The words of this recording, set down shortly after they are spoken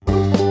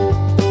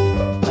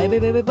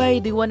Bye.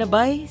 Do you wanna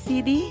buy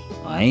CD?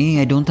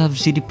 I don't have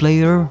CD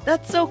player.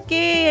 That's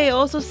okay. I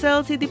also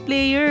sell CD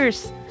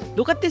players.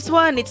 Look at this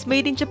one. It's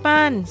made in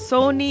Japan.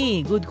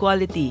 Sony. Good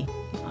quality.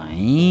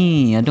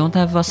 I don't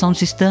have a sound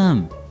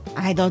system.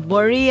 Don't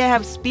worry. I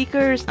have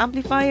speakers,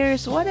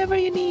 amplifiers, whatever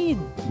you need.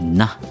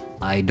 Nah,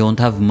 I don't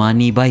have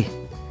money, bye.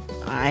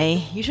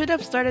 You should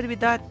have started with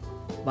that.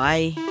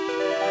 Bye.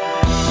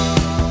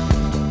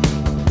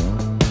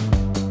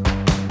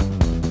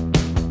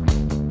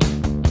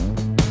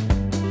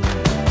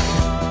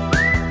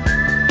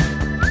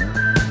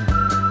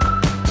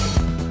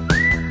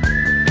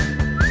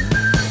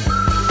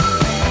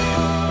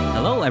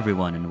 Hello,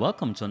 everyone, and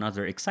welcome to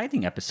another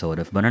exciting episode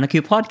of Banana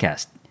Q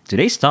Podcast.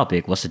 Today's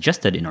topic was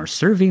suggested in our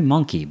Survey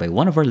Monkey by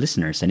one of our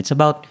listeners, and it's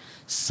about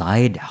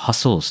side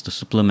hustles to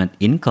supplement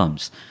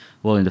incomes.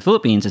 Well, in the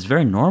Philippines, it's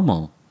very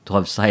normal to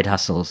have side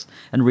hustles,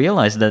 and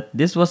realized that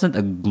this wasn't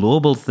a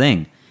global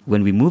thing.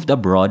 When we moved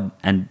abroad,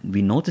 and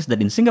we noticed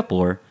that in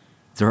Singapore,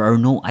 there are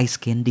no ice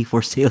candy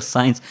for sale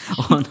signs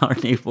on our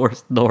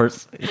neighbors'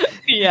 doors.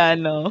 Yeah,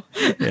 no.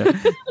 Yeah.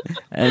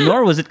 And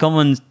nor was it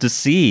common to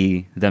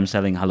see them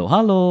selling halo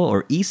halo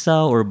or isa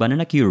or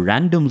banana Q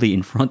randomly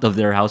in front of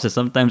their houses.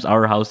 Sometimes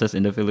our houses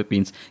in the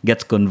Philippines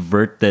gets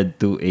converted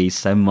to a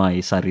semi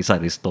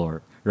sari-sari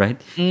store,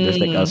 right? There's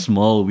like a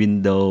small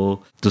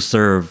window to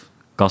serve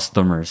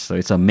customers. So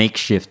it's a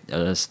makeshift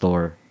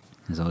store.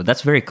 So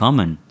that's very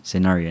common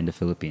scenario in the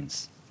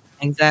Philippines.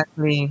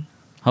 Exactly.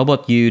 How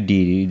about you,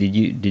 Dee?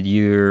 Did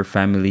your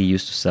family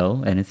used to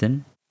sell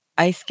anything?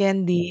 Ice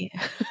candy.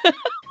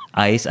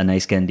 Ice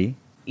candy?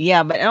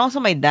 Yeah, but and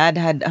also my dad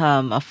had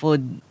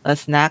a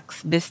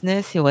snacks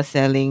business. He was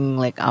selling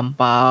like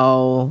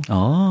ampao.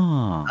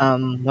 Oh.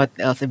 What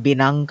else?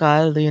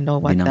 Binangkal. Do you know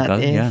what that Binangkal?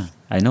 is? Yeah.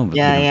 I know what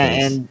Yeah, binangkal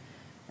is. and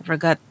I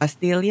forgot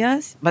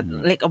pastillas, but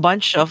Mm. like a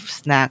bunch of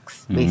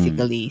snacks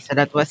basically. So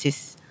that was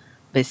his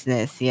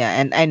business. Yeah,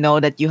 and I know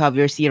that you have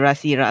your Sira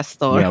Sira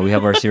store. Yeah, we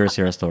have our Sira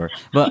Sira store.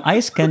 But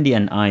ice candy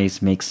and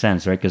ice makes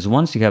sense, right? Because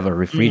once you have a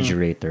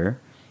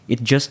refrigerator,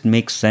 it just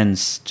makes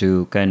sense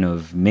to kind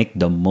of make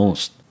the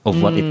most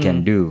of what it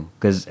can do.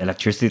 Because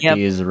electricity Yep.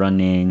 is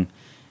running,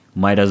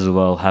 might as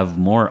well have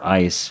more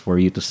ice for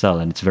you to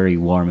sell. And it's very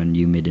warm and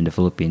humid in the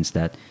Philippines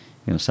that,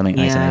 selling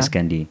ice and Yeah. ice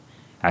candy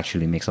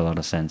actually makes a lot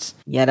of sense.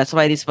 Yeah, that's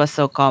why this was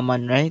so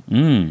common, right?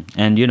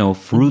 And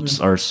fruits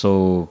are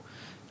so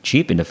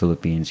cheap in the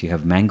Philippines. You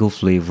have mango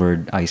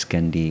flavored ice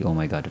candy. Oh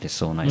my god, that is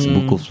so nice.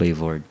 Buko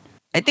flavored.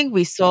 I think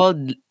we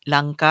sold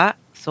langka.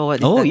 So what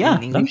is Oh that yeah,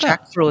 in English? langka.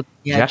 Jackfruit.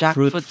 Yeah,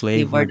 Jackfruit jackfruit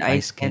flavored flavored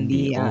ice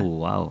candy. Yeah. Oh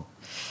wow.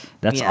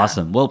 That's Yeah.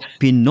 awesome. Well,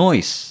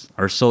 Pinoys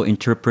are so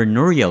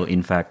entrepreneurial,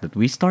 in fact, that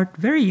we start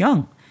very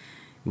young.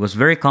 It was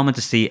very common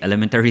to see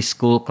elementary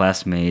school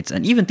classmates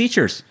and even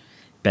teachers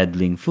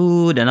peddling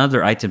food and other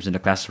items in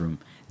the classroom.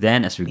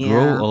 Then, as we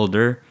grow Yeah.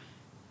 older,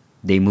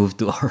 they move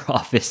to our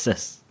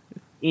offices.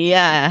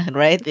 Yeah,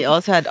 right. They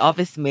also had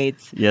office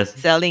mates Yes.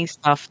 selling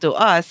stuff to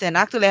us. And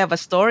actually, I have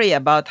a story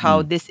about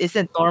how this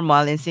isn't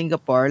normal in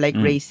Singapore, like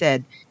Ray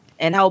said,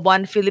 and how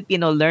one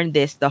Filipino learned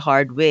this the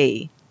hard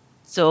way.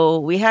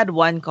 So we had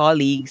one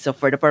colleague. So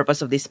for the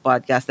purpose of this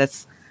podcast,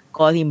 let's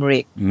call him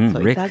Rick.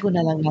 So Rick. itago na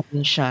lang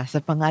natin siya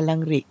sa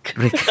pangalang Rick.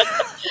 Rick.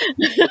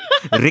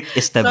 Rick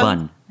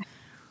Esteban.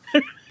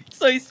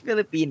 So he's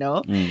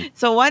Filipino.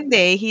 So one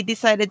day, he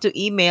decided to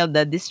email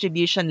the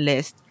distribution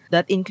list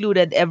that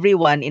included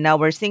everyone in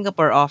our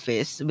Singapore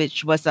office,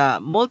 which was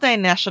a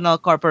multinational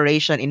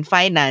corporation in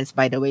finance,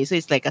 by the way. So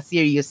it's like a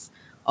serious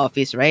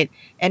office, right?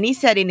 And he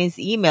said in his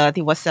email that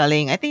he was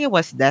selling, I think it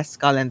was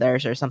desk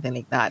calendars or something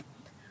like that.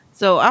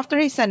 So after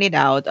he sent it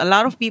out, a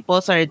lot of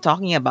people started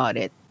talking about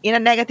it in a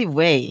negative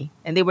way.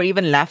 And they were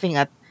even laughing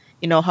at,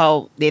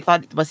 how they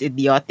thought it was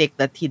idiotic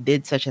that he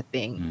did such a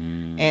thing.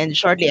 And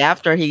shortly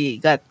after, he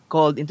got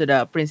called into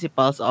the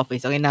principal's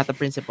office. Okay, not the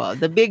principal,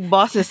 the big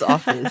boss's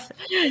office.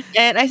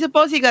 And I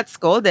suppose he got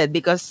scolded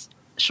because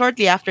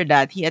shortly after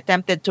that, he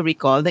attempted to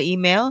recall the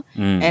email.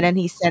 And then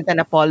he sent an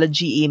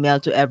apology email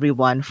to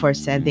everyone for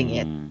sending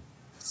it.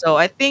 So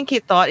I think he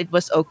thought it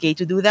was okay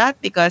to do that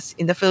because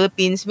in the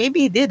Philippines,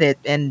 maybe he did it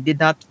and did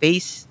not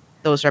face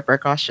those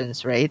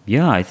repercussions, right?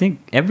 Yeah, I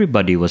think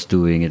everybody was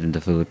doing it in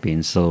the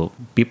Philippines, so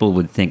people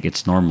would think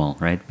it's normal,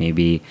 right?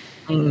 Maybe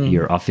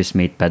your office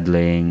mate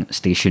peddling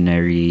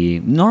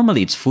stationery.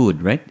 Normally, it's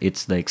food, right?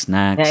 It's like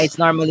snacks. Yeah, it's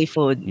normally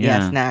food.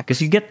 Yeah, snacks.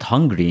 Because you get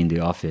hungry in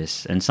the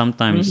office, and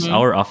sometimes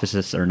our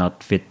offices are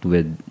not fit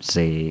with,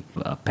 say,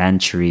 a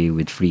pantry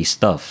with free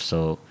stuff.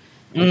 So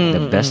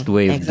the best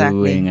way of Exactly.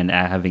 doing and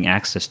having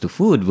access to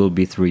food will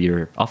be through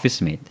your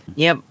office mate.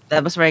 Yep,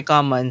 that was very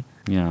common.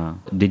 Yeah.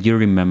 Do you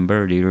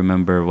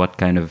remember what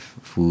kind of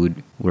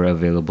food were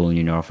available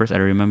in your offers? I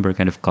remember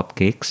kind of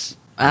cupcakes.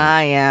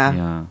 Yeah.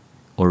 Yeah.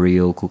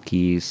 Oreo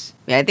cookies.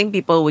 Yeah, I think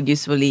people would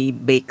usually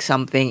bake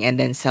something and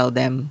then sell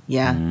them.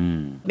 Yeah.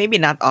 Maybe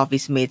not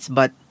office mates,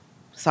 but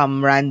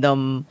some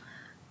random,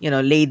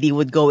 lady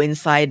would go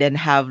inside and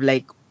have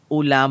like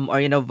ulam or,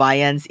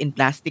 viands in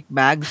plastic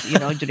bags,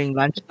 during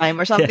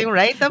lunchtime or something,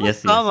 right? That was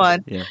Yes.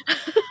 common. Yeah.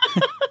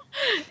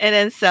 and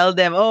then sell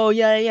them. Oh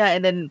yeah, yeah,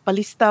 and then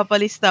palista,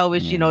 palista,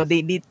 which Yes.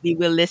 they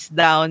will list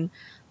down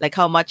like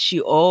how much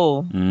you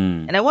owe.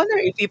 Mm. And I wonder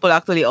if people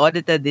actually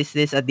audited this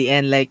at the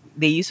end. Like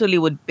they usually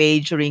would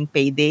pay during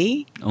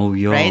payday, Oh,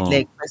 right? yo.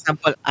 Like for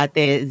example,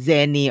 Ate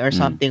Zenny or Mm.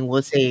 something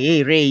will say,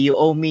 "Hey Ray, you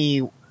owe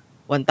me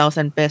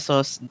 1,000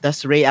 pesos."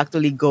 Does Ray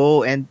actually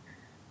go and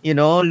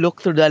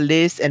look through the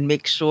list and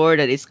make sure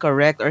that it's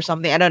correct or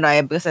something? I don't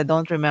know because I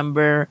don't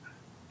remember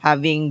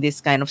having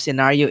this kind of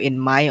scenario in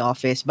my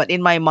office, but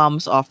in my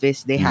mom's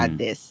office they had Mm.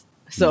 this.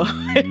 So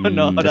I don't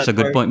know how That's that a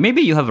good works. point.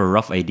 Maybe you have a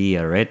rough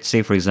idea, right?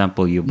 Say, for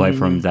example, you buy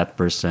from Mm, that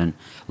person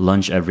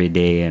lunch every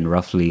day and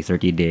roughly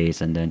 30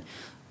 days, and then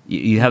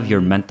you have your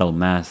mm, mental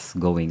math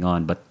going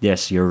on. But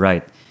yes, you're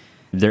right.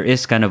 There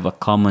is kind of a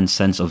common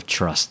sense of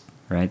trust,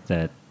 right?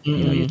 That, you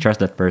mm, trust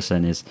that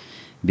person is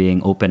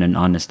being open and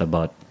honest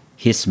about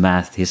his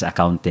math, his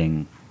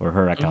accounting, or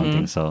her accounting.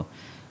 mhm, So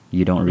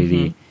you don't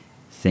really mhm,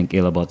 think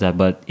ill about that.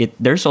 But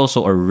there's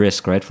also a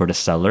risk, right, for the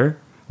seller.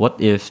 What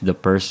if the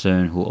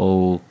person who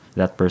owe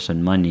that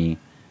person money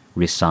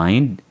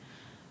resigned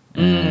mm.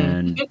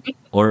 and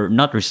or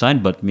not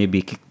resigned but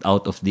maybe kicked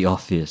out of the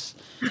office?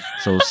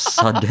 So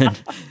sudden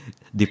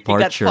He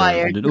got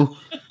departure. And fired. then, oh,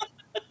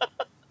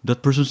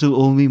 that person still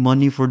owe me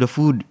money for the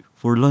food,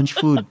 for lunch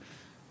food.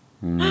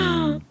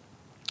 Mm.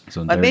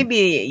 So But they're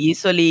maybe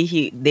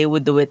usually they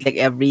would do it like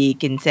every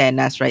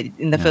quincenas, right?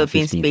 In the Philippines,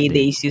 15th payday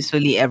day. is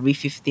usually every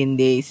 15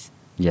 days.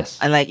 Yes.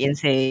 Unlike in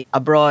say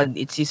abroad,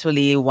 it's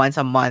usually once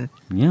a month.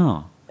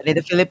 Yeah. But in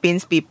the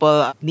Philippines,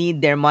 people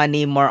need their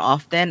money more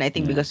often. I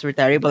think Yeah. because we're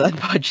terrible at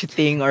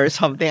budgeting or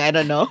something. I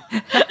don't know.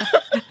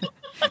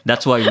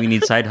 That's why we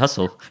need side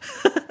hustle.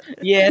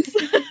 Yes.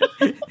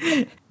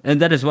 And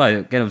that is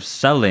why kind of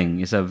selling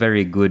is a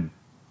very good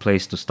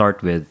place to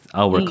start with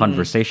our Mm,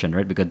 conversation,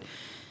 right? Because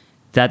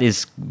that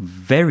is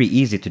very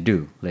easy to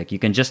do. Like you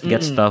can just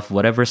get mm, stuff,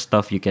 whatever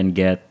stuff you can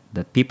get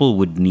that people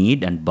would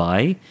need and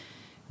buy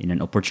in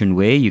an opportune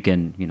way. You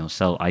can,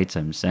 sell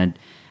items. And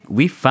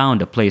we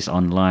found a place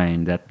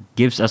online that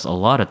gives us a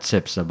lot of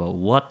tips about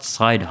what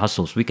side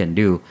hustles we can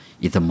do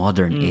in the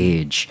modern mm,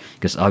 age.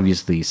 Because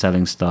obviously,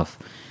 selling stuff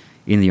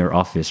in your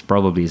office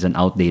probably is an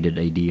outdated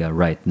idea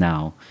right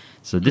now.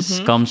 So this mhm,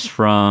 comes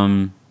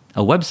from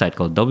a website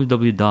called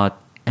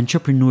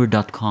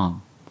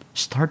www.entrepreneur.com.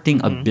 Starting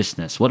a mhm.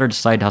 business. What are the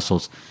side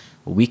hustles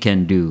we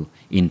can do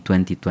in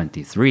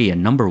 2023?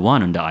 And number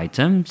one on the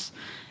items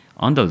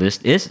on the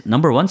list is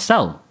number one,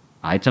 sell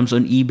items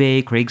on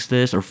eBay,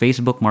 Craigslist, or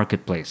Facebook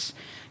Marketplace.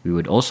 We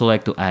would also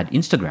like to add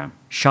Instagram,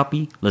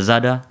 Shopee,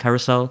 Lazada,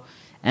 Carousel,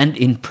 and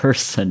in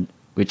person,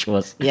 which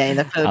was Yeah, in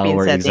the Philippine our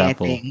setting, I example.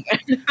 think.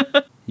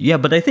 Yeah,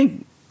 but I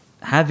think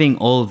having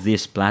all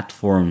these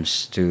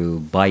platforms to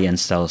buy and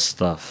sell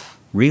stuff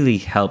really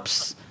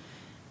helps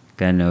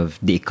kind of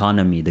the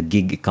economy, the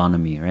gig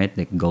economy, right?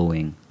 Like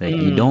going.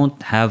 Like you Mm,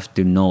 don't have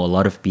to know a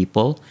lot of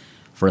people.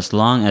 For as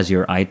long as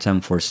your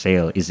item for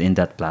sale is in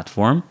that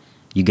platform,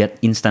 you get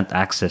instant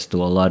access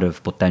to a lot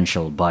of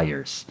potential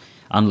buyers.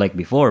 Unlike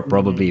before,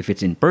 probably mm, if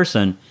it's in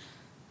person,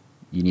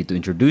 you need to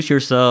introduce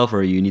yourself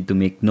or you need to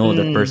make know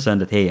that mm. person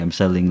that hey, I'm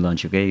selling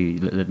lunch, okay?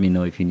 Let me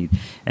know if you need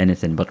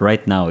anything. But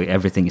right now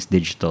everything is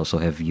digital, so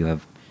you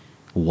have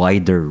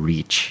wider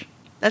reach.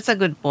 That's a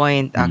good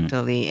point, Mm,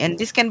 actually. And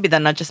this can be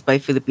done not just by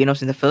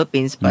Filipinos in the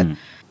Philippines, but mm,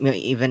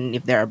 even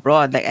if they're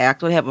abroad. Like I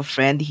actually have a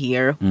friend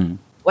here. mm,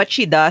 What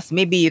she does,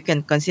 maybe you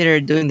can consider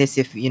doing this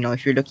if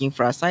you're looking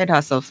for a side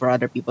hustle for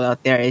other people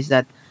out there, is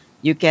that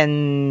you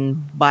can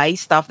buy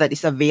stuff that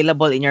is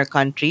available in your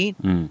country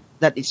mm,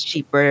 that is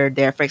cheaper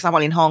there. For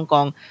example, in Hong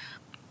Kong,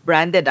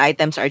 branded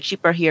items are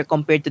cheaper here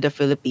compared to the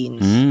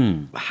Philippines.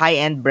 mm,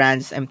 High-end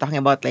brands, I'm talking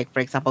about like for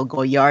example,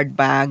 Goyard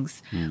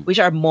bags, mm. which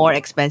are more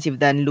expensive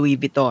than Louis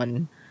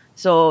Vuitton.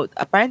 So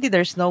apparently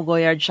there's no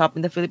Goyard shop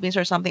in the Philippines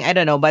or something. I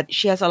don't know, but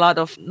she has a lot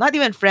of not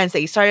even friends.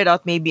 They started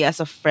out maybe as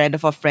a friend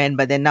of a friend,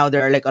 but then now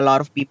there are like a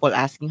lot of people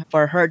asking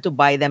for her to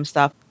buy them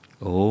stuff.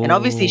 And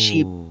obviously Oh,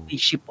 she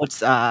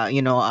puts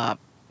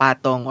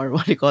patong or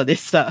what do you call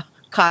this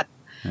cut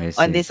I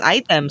on see. these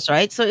items,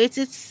 right? So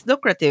it's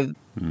lucrative.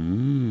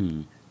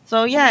 Mm,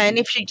 So yeah, and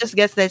if she just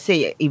gets, let's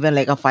say, even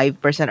like a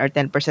 5% or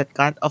 10%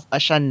 cut of a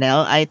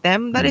Chanel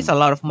item, that is mm. a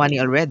lot of money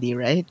already,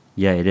 right?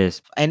 Yeah, it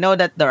is. I know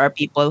that there are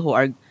people who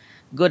are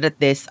good at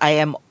this. I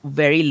am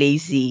very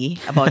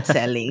lazy about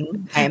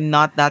selling. I am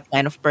not that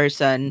kind of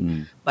person,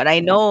 Mm, but I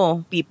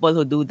know people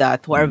who do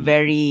that who are mm,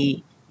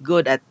 very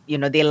good at,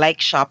 they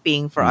like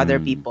shopping for other mm.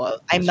 people.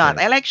 I'm That's not. right.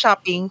 I like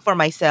shopping for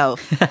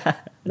myself,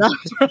 not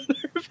for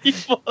other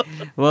people.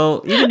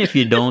 Well, even if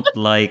you don't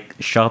like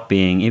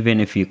shopping, even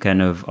if you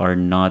kind of are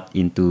not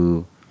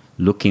into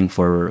looking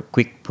for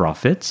quick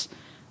profits,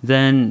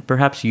 then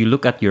perhaps you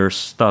look at your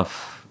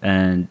stuff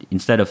and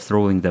instead of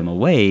throwing them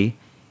away,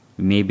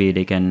 maybe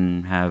they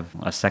can have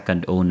a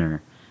second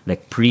owner,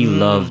 like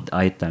Mm, pre-loved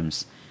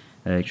items.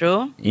 Like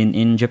true.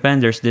 in Japan,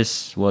 there's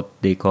this what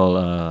they call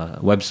a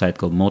website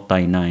called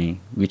Motainai,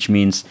 which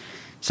means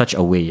such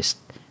a waste.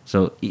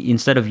 So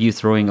instead of you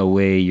throwing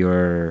away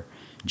your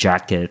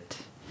jacket,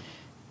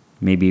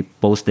 maybe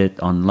post it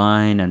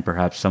online and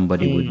perhaps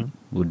somebody would Mm.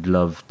 would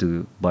love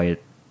to buy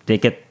it,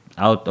 take it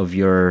out of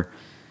your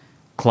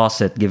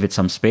closet, give it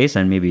some space,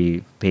 and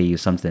maybe pay you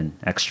something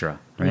extra,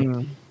 right?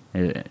 Mm.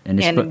 And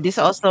And this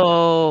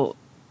also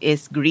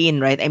is green,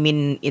 right? I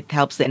mean, it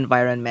helps the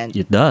environment.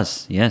 it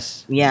does,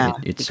 yes. Yeah,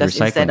 It's because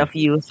instead recycling. of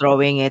you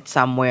throwing it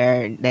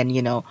somewhere, then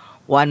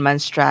one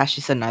man's trash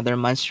is another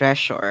man's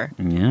treasure,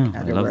 Yeah, in I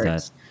other love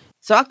that. words.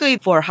 So actually,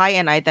 for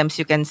high-end items,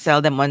 you can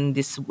sell them on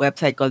this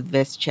website called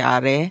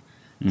Vestiare.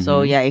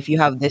 So Mm-hmm. yeah, if you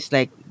have this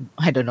like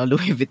I don't know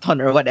Louis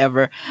Vuitton or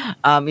whatever,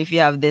 if you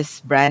have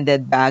this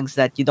branded bags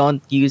that you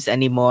don't use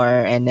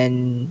anymore, and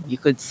then you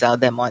could sell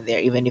them on there,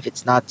 even if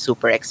it's not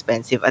super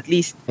expensive. At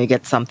least you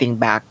get something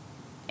back,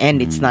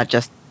 and it's Mm. not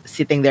just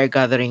sitting there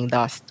gathering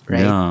dust,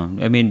 right? Yeah,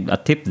 I mean, a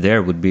tip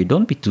there would be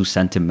don't be too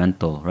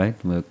sentimental, right?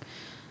 Like,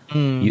 you,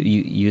 Mm,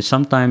 you, you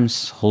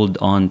sometimes hold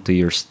on to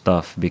your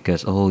stuff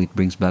because, oh, it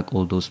brings back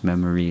all those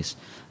memories.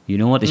 You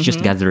know what? It's just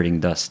mm-hmm. gathering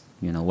dust.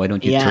 Why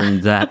don't you Yeah.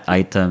 turn that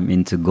item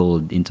into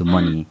gold, into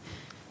money,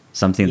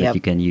 something that Yep.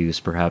 you can use,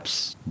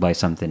 perhaps buy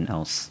something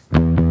else?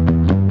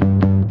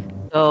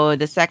 So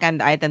the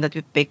second item that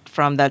we picked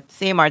from that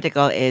same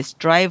article is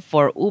drive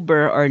for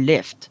Uber or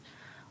Lyft,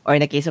 or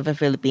in the case of the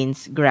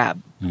Philippines,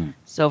 Grab. Mm.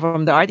 So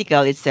from the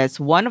article, it says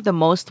one of the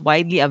most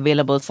widely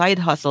available side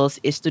hustles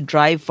is to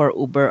drive for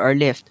Uber or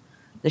Lyft.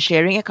 The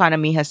sharing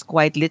economy has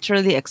quite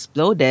literally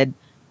exploded,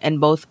 and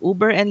both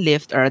Uber and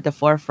Lyft are at the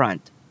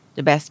forefront.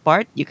 The best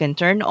part, you can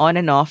turn on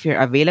and off your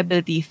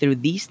availability through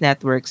these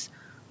networks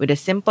with a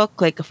simple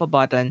click of a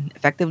button,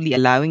 effectively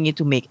allowing you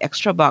to make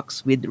extra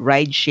bucks with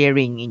ride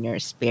sharing in your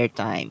spare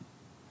time.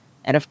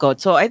 And of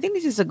course, so I think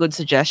this is a good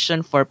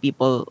suggestion for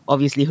people,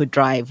 obviously, who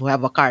drive, who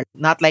have a car.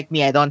 Not like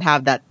me, I don't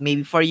have that.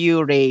 Maybe for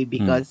you, Ray, Mm.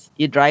 because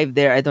you drive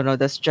there. I don't know.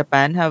 Does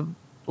Japan have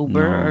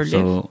Uber No, or Lyft?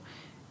 so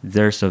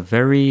there's a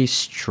very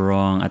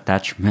strong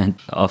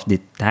attachment of the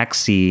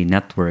taxi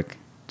network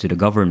to the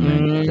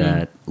government Mm,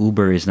 that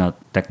Uber is not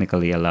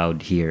technically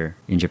allowed here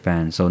in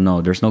Japan. So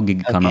no, there's no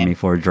gig okay. economy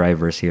for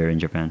drivers here in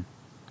Japan,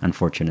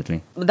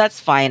 unfortunately. That's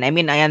fine. I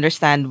mean, I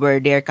understand where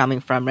they're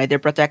coming from, right? They're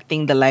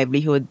protecting the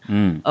livelihood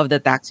Mm, of the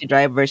taxi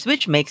drivers,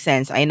 which makes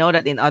sense. I know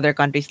that in other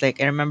countries, like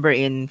I remember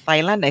in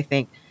Thailand, I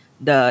think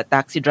the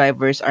taxi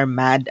drivers are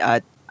mad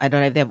at, I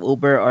don't know if they have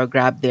Uber or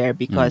Grab there mm,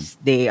 because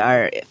they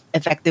are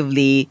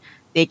effectively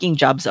taking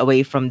jobs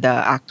away from the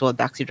actual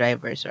taxi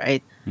drivers,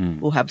 right? mm.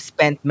 Who have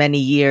spent many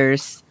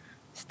years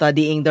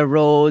studying the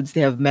roads,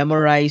 they have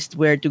memorized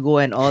where to go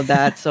and all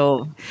that.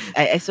 So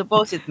I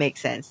suppose it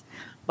makes sense.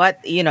 But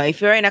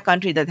if you're in a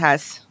country that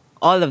has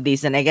all of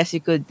these, then I guess you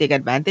could take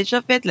advantage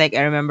of it. Like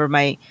I remember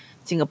my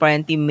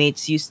Singaporean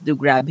teammates used to do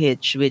Grab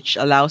Hitch, which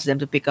allows them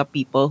to pick up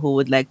people who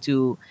would like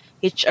to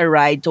hitch a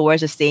ride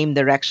towards the same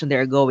direction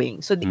they're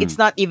going. So Mm, it's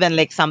not even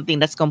like something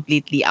that's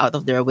completely out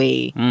of their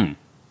way, mm,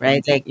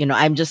 right? Like,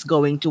 I'm just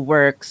going to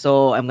work,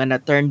 so I'm gonna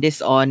turn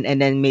this on,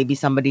 and then maybe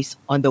somebody's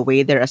on the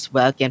way there as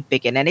well can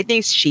pick it. And I think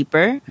it's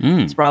cheaper.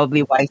 It's mm.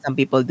 probably why some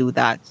people do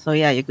that. So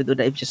yeah, you could do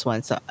that if you just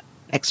want some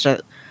extra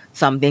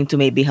something to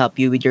maybe help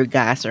you with your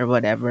gas or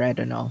whatever. I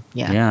don't know.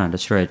 Yeah. Yeah,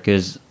 that's right.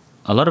 Because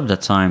a lot of the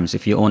times,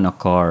 if you own a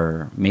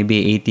car, maybe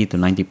 80 to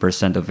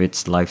 90% of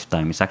its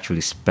lifetime is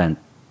actually spent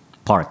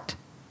parked,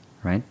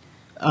 right?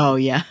 Oh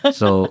yeah.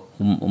 So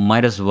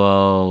might as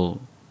well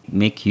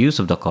make use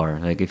of the car.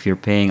 Like if you're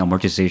paying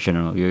amortization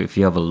or if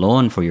you have a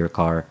loan for your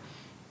car,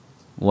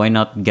 why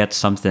not get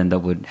something that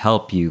would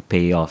help you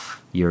pay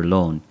off your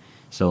loan?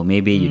 So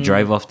maybe you Mm,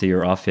 drive off to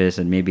your office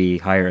and maybe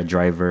hire a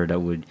driver that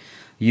would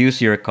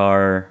use your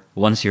car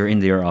once you're in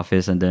your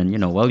office, and then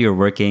while you're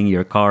working,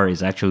 your car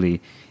is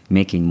actually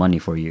making money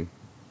for you.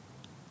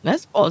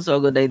 that's also a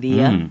good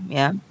idea. Mm.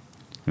 Yeah.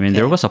 I mean,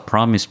 there Okay. was a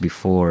promise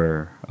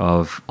before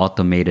of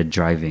automated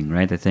driving,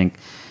 right? I think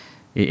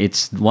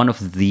it's one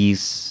of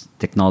these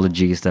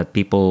technologies that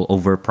people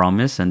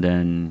overpromise, and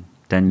then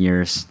 10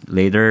 years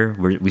later,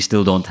 we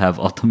still don't have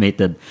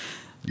automated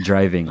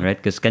driving, right?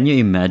 Because can you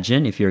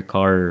imagine if your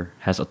car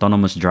has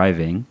autonomous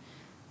driving,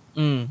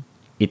 Mm.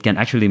 it can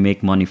actually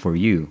make money for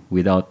you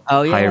without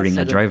Oh yeah, that's hiring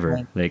a a good driver.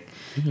 point. Like,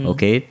 Hmm.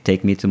 okay,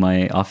 take me to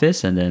my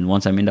office, and then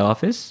once I'm in the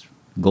office,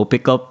 go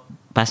pick up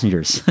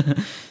passengers.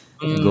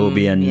 Go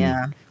be an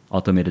Yeah.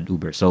 automated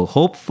Uber. So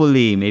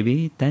hopefully,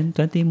 maybe 10,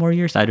 20 more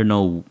years. I don't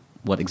know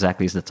what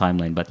exactly is the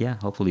timeline, but yeah,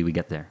 hopefully we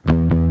get there.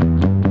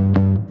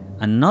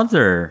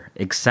 Another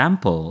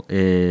example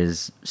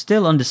is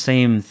still on the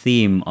same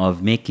theme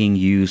of making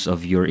use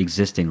of your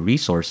existing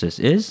resources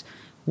is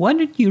why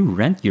don't you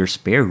rent your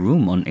spare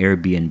room on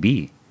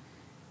Airbnb?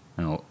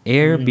 Now, Mm.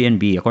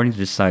 Airbnb, according to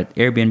the site,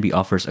 Airbnb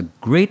offers a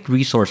great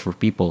resource for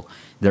people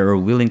that are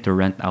willing to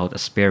rent out a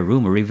spare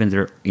room or even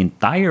their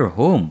entire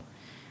home.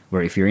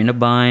 Where if you're in a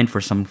bind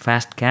for some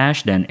fast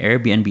cash, then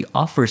Airbnb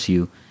offers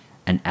you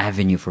an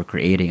avenue for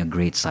creating a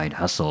great side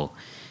hustle.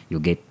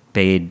 You'll get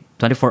paid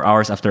 24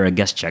 hours after a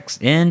guest checks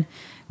in,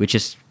 which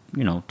is,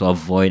 to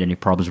avoid any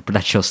problems or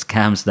potential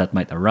scams that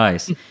might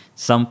arise.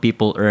 Some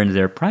people earn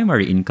their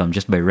primary income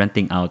just by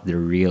renting out their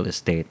real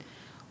estate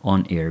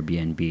on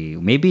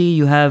Airbnb. Maybe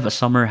you have a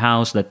summer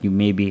house that you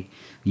maybe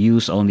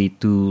use only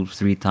 2,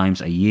 3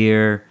 times a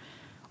year,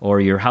 or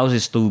your house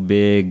is too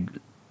big,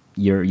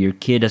 your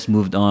kid has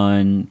moved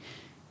on,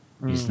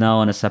 is now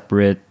on a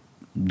separate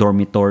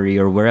dormitory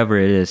or wherever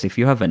it is. If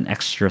you have an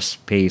extra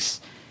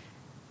space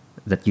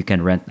that you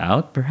can rent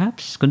out,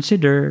 perhaps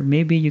consider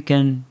maybe you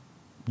can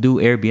do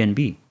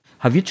Airbnb.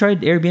 Have you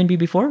tried Airbnb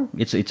before?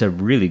 It's a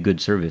really good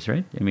service,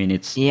 right? I mean,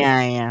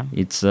 Yeah, yeah.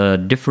 it's a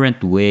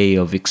different way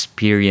of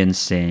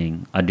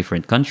experiencing a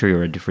different country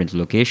or a different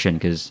location.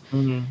 Because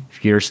Mm.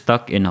 if you're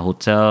stuck in a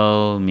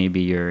hotel, maybe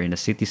you're in a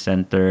city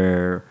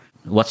center,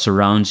 what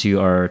surrounds you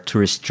are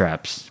tourist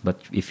traps.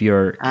 But if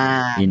you're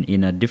Ah,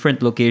 in a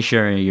different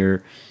location,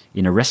 you're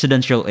in a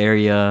residential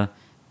area,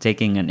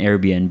 taking an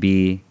Airbnb,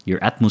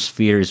 your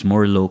atmosphere is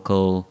more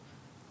local.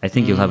 I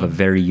think you'll have a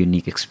very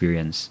unique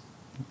experience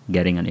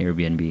getting an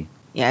Airbnb.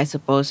 yeah, I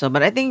suppose so.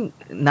 But I think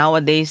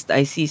nowadays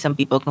I see some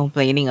people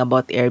complaining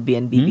about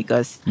Airbnb Hmm?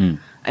 because, Mm.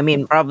 I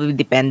mean, probably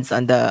depends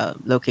on the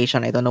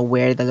location. I don't know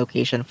where the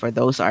location for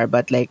those are,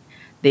 but like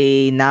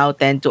they now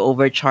tend to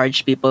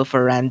overcharge people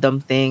for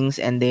random things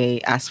and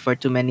they ask for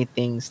too many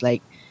things.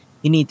 Like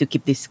you need to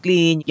keep this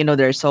clean.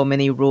 There are so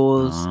many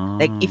rules.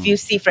 Like if Ah. you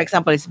see, for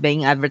example, it's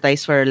being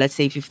advertised for, let's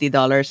say,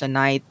 $50 a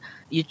night,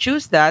 you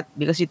choose that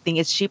because you think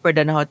it's cheaper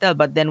than a hotel.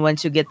 But then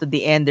once you get to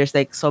the end, there's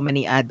like so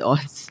many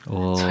add-ons.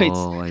 So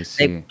it's Oh, I like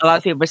see. a lot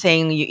of people are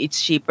saying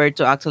it's cheaper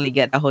to actually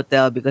get a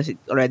hotel because it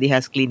already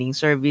has cleaning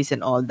service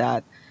and all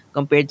that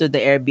compared to the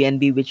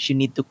Airbnb, which you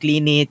need to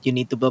clean it, you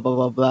need to blah blah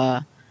blah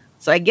blah.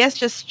 So I guess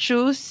just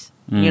choose,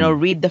 Mm.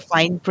 read the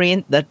fine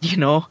print that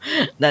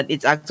that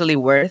it's actually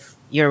worth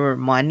your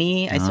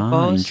money, I Ah,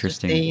 suppose, to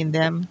interesting. stay in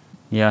them.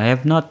 Yeah, I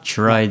have not Yeah.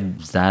 tried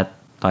that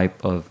type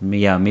of.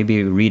 Yeah,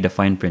 maybe read the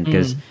fine print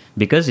Mm,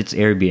 because it's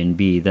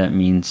Airbnb. That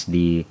means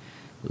the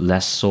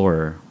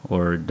lessor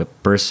or the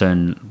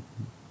person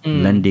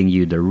mm. lending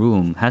you the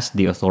room has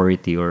the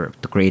authority or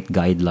to create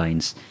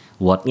guidelines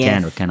what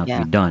can or Yes. cannot be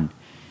Yeah. done.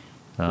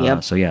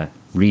 Yep. So yeah,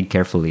 read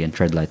carefully and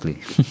tread lightly.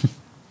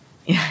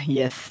 Yeah.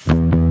 Yes.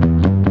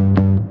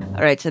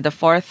 All right, so the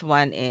fourth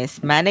one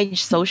is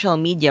manage social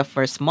media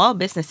for small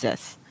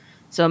businesses.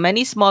 So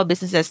many small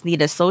businesses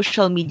need a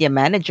social media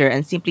manager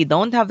and simply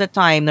don't have the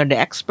time nor the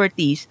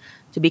expertise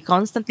to be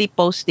constantly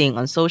posting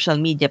on social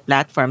media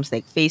platforms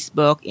like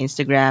Facebook,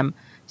 Instagram,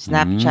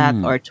 Snapchat,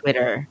 Mm. or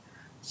Twitter.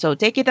 So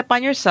take it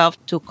upon yourself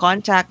to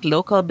contact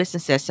local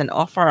businesses and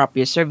offer up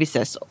your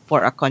services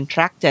for a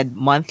contracted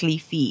monthly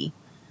fee.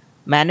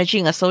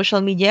 Managing a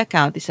social media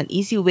account is an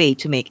easy way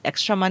to make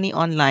extra money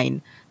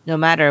online no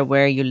matter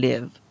where you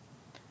live.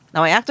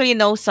 Now, I actually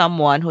know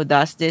someone who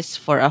does this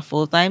for a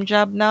full time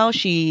job now.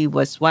 She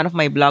was one of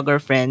my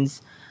blogger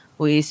friends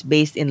who is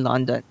based in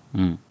London.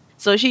 Mm.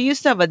 So she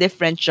used to have a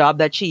different job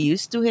that she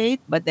used to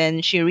hate, but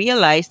then she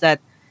realized that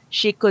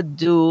she could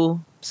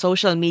do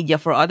social media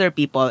for other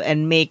people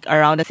and make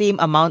around the same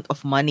amount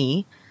of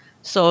money.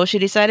 So she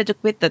decided to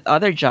quit that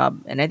other job.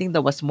 And I think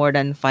that was more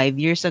than 5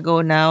 years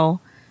ago now.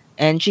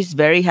 And she's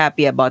very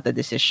happy about the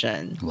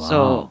decision. So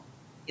Wow.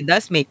 it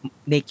does make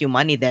you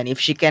money then if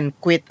she can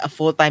quit a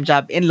full-time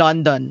job in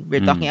London.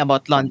 We're talking Mm.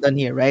 about London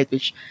here, right?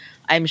 Which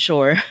I'm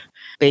sure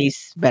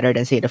pays better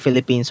than say the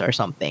Philippines or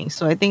something.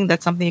 So I think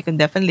that's something you can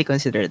definitely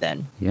consider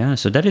then. Yeah,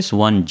 so that is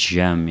one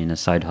gem in a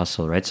side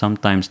hustle, right?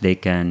 Sometimes they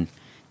can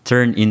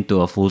turn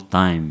into a full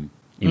time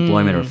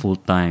employment or Mm, full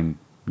time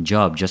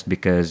job just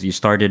because you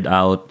started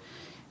out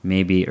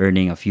maybe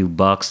earning a few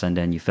bucks and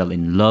then you fell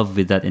in love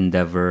with that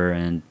endeavor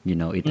and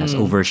it has mm.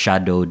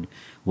 overshadowed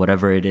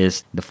whatever it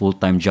is, the full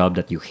time job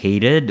that you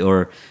hated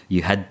or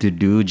you had to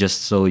do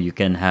just so you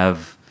can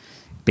have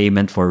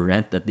payment for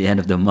rent at the end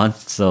of the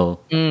month. So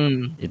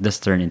Mm, it does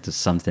turn into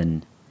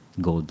something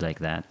gold like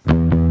that.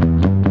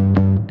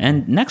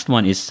 And next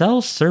one is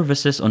sell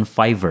services on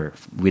Fiverr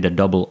with a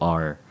double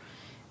R.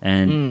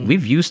 And mm.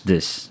 we've used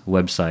this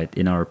website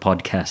in our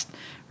podcast,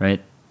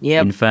 right?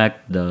 Yep. In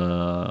fact,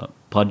 the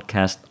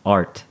podcast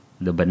art,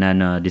 the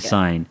banana Yeah.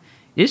 design,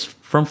 is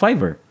from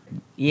Fiverr.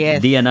 D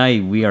and Yes. I,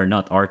 we are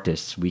not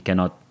artists. We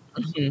cannot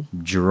Mhm.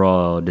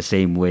 draw the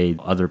same way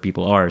other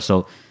people are.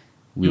 So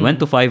we went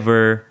to Mm,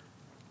 Fiverr,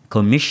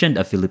 commissioned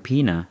a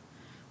Filipina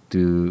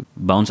to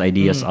bounce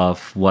ideas mm.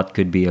 of what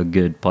could be a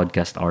good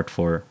podcast art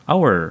for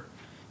our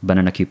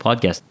Banana Q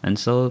podcast. And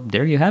so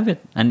there you have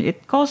it. And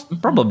it cost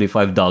Mhm. probably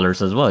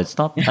 $5 as well. It's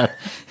not that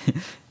I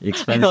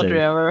don't expensive.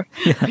 remember.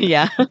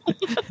 Yeah.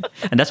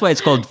 And that's why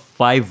it's called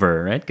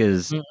Fiverr, right?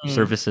 Because Mm-mm.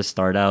 services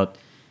start out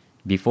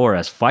before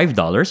as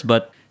 $5,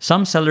 but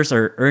some sellers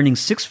are earning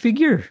six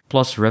figure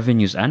plus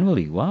revenues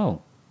annually.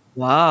 Wow.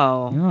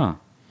 Wow. Yeah.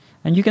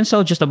 And you can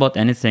sell just about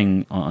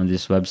anything on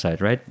this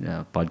website, right?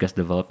 Podcast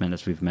development,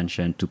 as we've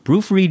mentioned, to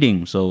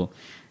proofreading. So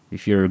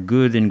if you're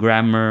good in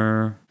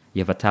grammar, you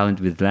have a talent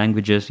with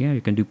languages, yeah,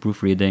 you can do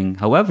proofreading.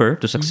 However,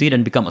 to Mhm. succeed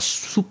and become a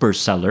super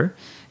seller,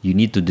 you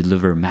need to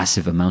deliver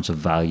massive amounts of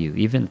value,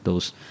 even at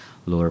those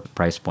lower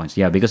price points.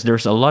 Yeah, because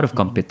there's a lot of Mhm.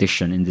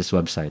 competition in this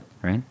website,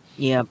 right?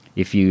 Yep.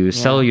 If you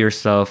sell Yeah.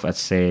 yourself as,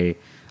 say,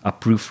 a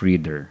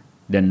proofreader,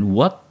 then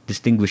what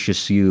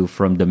distinguishes you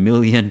from the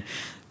million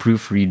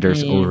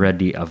proofreaders Mm.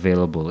 already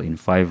available in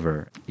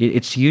Fiverr.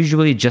 It's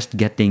usually just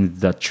getting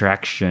the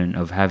traction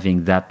of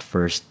having that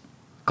first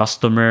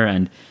customer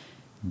and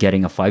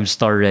getting a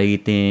 5-star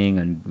rating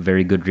and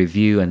very good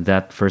review, and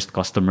that first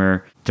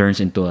customer turns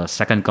into a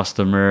second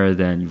customer,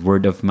 then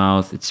word of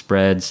mouth, it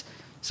spreads.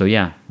 So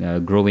yeah,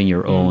 growing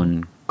your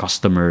own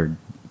customer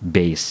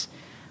base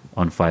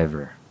on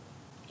Fiverr.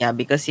 Yeah,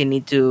 because you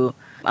need to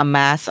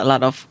amass a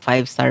lot of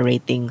 5-star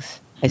ratings,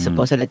 I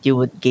suppose, so that you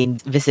would gain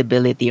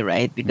visibility,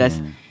 right?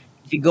 Because Yeah.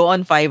 if you go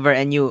on Fiverr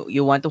and you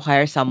want to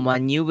hire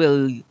someone, you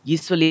will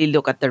usually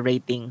look at the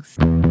ratings.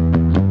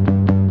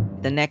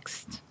 The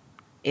next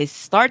is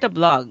start a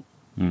blog.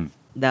 Mm.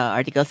 The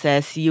article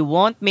says you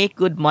won't make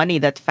good money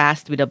that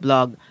fast with a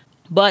blog.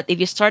 But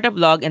if you start a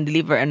blog and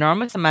deliver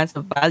enormous amounts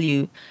of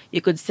value, you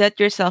could set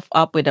yourself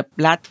up with a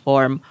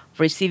platform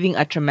for receiving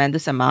a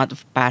tremendous amount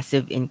of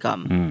passive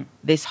income. Mm.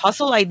 This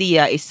hustle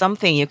idea is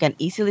something you can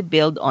easily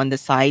build on the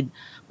side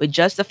with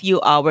just a few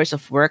hours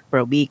of work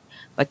per week,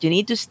 but you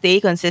need to stay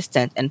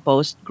consistent and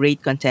post great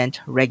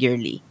content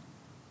regularly.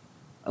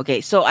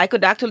 Okay, so I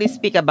could actually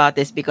speak about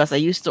this because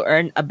I used to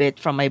earn a bit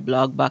from my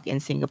blog back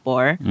in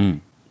Singapore. Mm.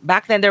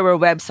 Back then, there were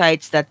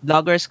websites that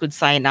bloggers could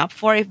sign up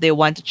for if they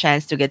want a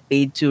chance to get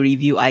paid to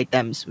review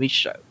items,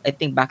 which I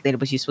think back then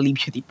it was usually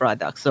beauty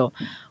products. So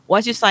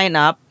once you sign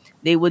up,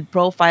 they would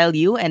profile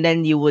you and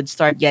then you would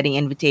start getting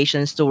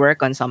invitations to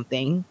work on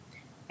something.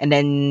 And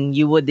then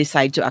you would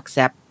decide to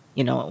accept,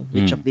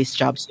 which of Mm. these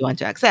jobs you want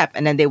to accept.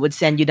 And then they would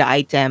send you the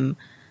item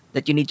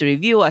that you need to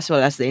review as well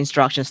as the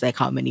instructions like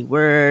how many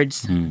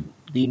words, Mm.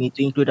 do you need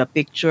to include a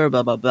picture,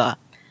 blah, blah, blah.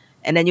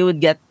 And then you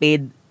would get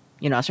paid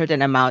a certain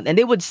amount, and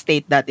they would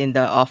state that in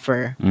the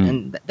offer, Mm. and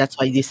that's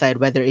why you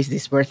decide whether is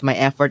this worth my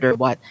effort or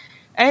what.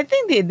 And I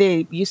think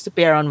they used to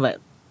pay around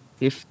what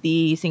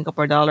 50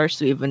 Singapore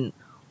dollars to even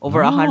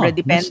over 100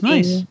 Oh, that's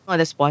nice. depending on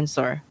the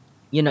sponsor.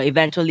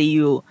 Eventually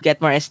you get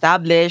more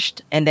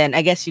established, and then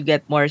I guess you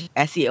get more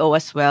SEO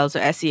as well. So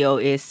SEO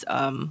is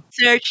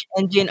search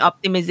engine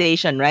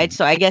optimization, right?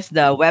 So I guess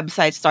the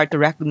websites start to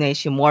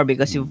recognize you more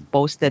because you've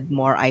posted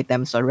more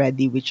items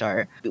already, which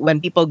are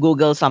when people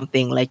Google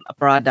something like a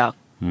product,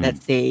 Mm.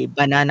 let's say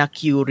banana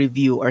Q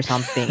review or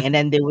something, and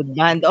then they would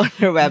land on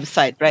your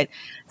website, right?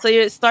 So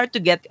you start to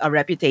get a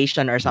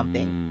reputation or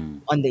something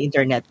Mm. on the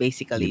internet, You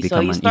basically. So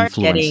become you an start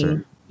influencer.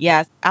 getting,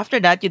 yeah, after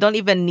that, you don't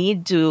even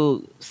need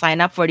to sign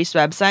up for these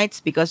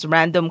websites because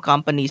random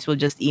companies will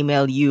just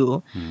email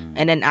you Mm.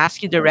 and then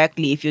ask you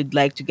directly if you'd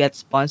like to get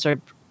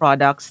sponsored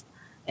products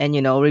and,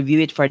 review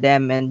it for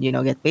them and,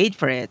 get paid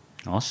for it.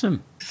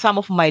 Awesome.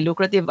 Some of my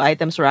lucrative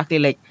items were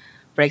actually like,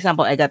 for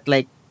example, I got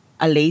like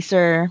a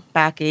laser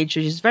package,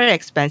 which is very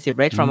expensive,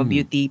 right? From a Mm.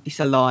 beauty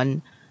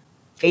salon,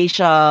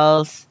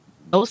 facials,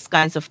 those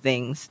kinds of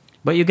things.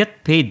 But you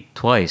get paid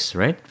twice,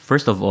 right?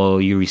 First of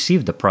all, you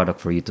receive the product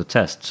for you to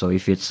test. So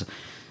if it's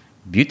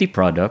beauty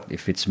product,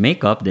 if it's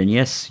makeup, then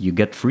yes, you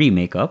get free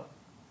makeup.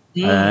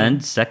 Mm. And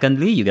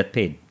secondly, you get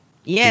paid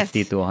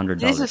fifty Yes, to hundred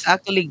this is dollars.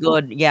 actually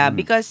good. Yeah, Mm.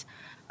 because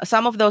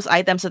some of those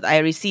items that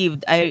I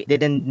received, I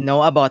didn't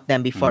know about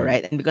them before, Mm.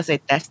 right? And because I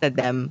tested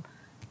them,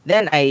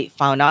 then I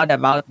found out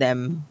about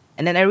them,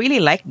 and then I really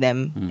liked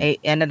them. Mm. I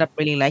ended up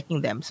really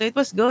liking them, so it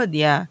was good.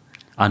 Yeah,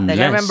 like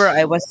I remember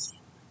Unless, I was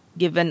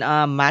given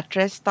a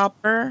mattress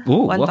topper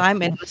oh one wow,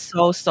 time, and it was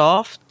so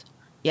soft.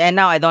 Yeah, and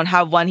now I don't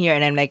have one here,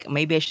 and I'm like,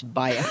 maybe I should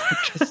buy a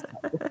mattress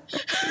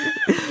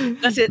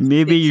because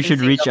maybe it's you in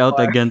should reach out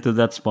Singapore. again to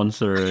that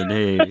sponsor. And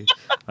hey,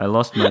 I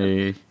lost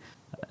my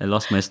I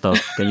lost my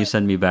stuff. Can you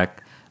send me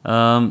back?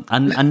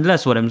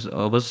 Unless what I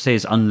was to say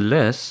is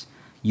unless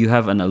you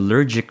have an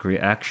allergic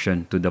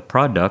reaction to the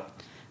product,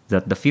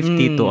 that the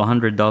 $50 to Mm.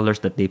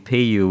 $100 that they pay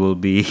you will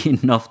be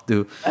enough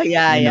to,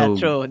 Yeah, you yeah, know,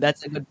 true.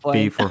 That's a good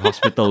pay point. for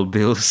hospital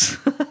bills.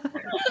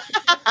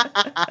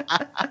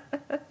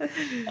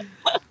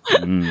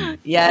 Mm.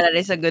 Yeah, that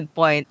is a good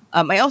point.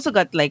 I also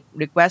got like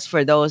requests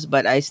for those,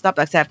 but I stopped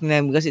accepting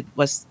them because it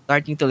was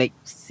starting to like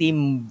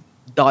seem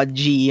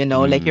dodgy,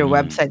 like your Mm.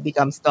 website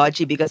becomes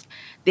dodgy because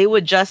they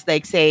would just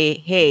like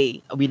say, "Hey,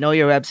 we know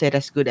your website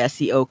has good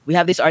SEO. We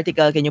have this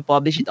article. Can you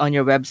publish it on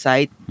your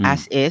website Mm.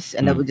 as is?"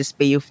 And I Mm. would just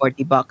pay you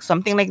 $40,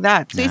 something like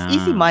that. So it's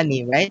easy Ah,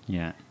 money, right?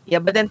 yeah. Yeah,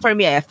 but then for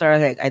me, after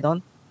like I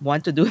don't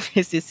want to do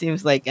this. It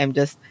seems like I'm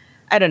just,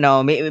 I don't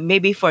know.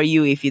 Maybe for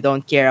you, if you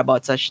don't care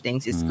about such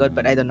things, it's good.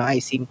 But I don't Mm. know.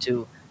 I seem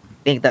to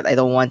think that I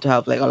don't want to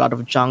have like a lot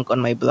of junk on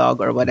my blog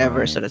or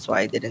whatever. So Right. that's why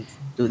I didn't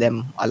do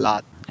them a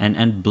lot.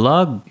 And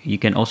blog, you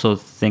can also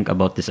think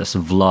about this as a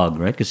vlog,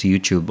 right? Because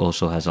YouTube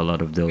also has a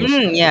lot of those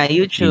Yeah,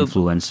 YouTube.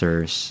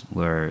 influencers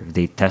where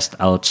they test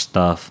out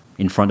stuff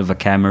in front of a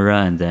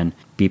camera, and then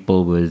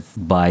people would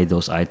buy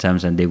those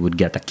items and they would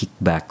get a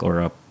kickback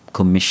or a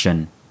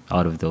commission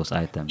out of those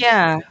items.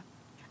 Yeah,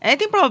 and I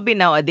think probably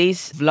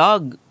nowadays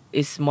vlog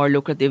is more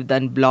lucrative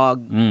than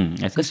blog I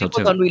think because so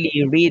people too. don't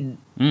really read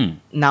Mm,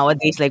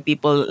 nowadays. Like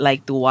people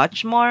like to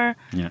watch more.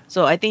 yeah.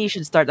 So I think you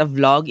should start a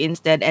vlog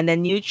instead, and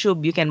then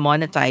YouTube you can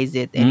monetize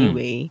it Mm,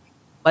 anyway.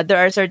 But there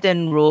are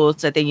certain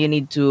rules. I think you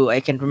need to. I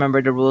can't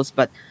remember the rules,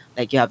 but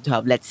like you have to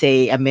have, let's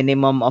say, a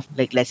minimum of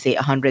like, let's say,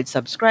 100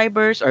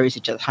 subscribers, or is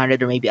it just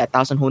 100 or maybe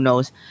 1,000? Who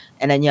knows?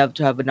 And then you have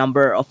to have a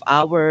number of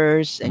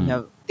hours, and you Mm.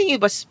 have. I think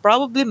it was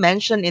probably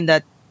mentioned in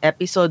that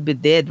episode we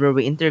did where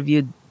we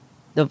interviewed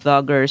the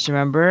vloggers.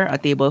 Remember, a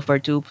table for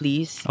two,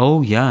 please.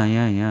 Oh yeah,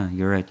 yeah, yeah.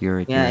 You're right. You're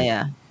right. You're Yeah, right.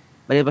 yeah.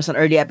 But it was an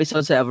early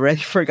episode, so I've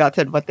already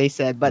forgotten what they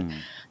said. But Mm.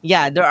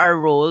 yeah, there are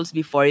rules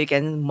before you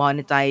can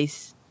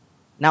monetize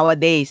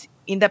nowadays.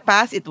 In the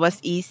past, it was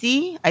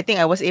easy. I think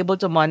I was able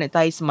to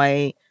monetize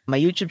my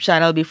YouTube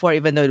channel before,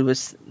 even though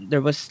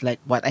there was like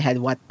what I had,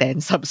 what,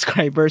 10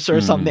 subscribers or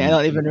something. I Mm.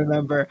 don't even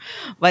remember.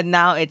 But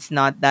now it's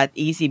not that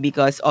easy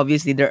because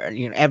obviously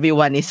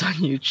everyone is on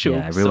Yeah,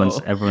 YouTube. everyone's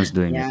So everyone's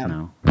doing it yeah,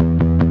 now.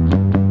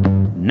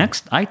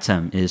 Next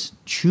item is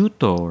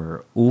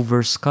tutor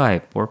over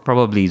Skype or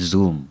probably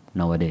Zoom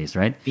nowadays,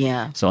 right?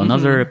 yeah. So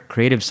another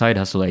creative side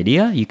hustle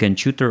idea, you can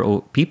tutor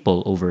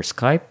people over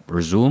Skype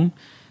or Zoom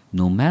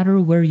no matter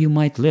where you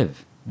might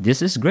live.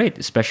 This is great,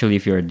 especially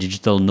if you're a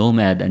digital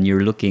nomad and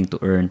you're looking to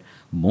earn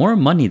more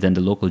money than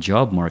the local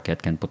job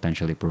market can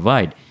potentially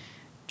provide.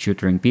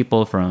 Tutoring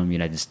people from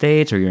United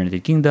States or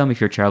United Kingdom if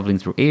you're traveling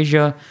through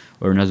Asia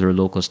or another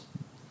local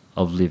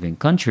of living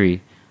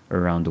country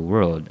around the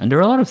world. And there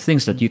are a lot of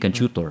things that you can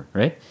tutor,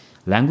 right?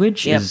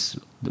 Language Yep. is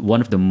one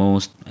of the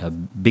most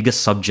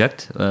biggest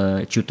subject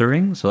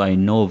tutoring. So I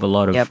know of a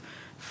lot Yep. of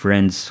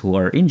friends who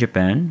are in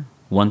Japan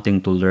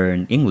wanting to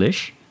learn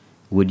English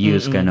would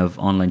use kind Mm-mm. of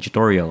online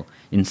tutorial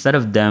instead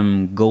of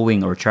them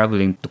going or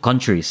traveling to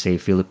countries, say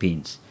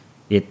Philippines.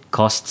 It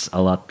costs a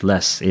lot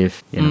less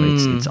if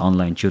it's Mm.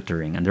 online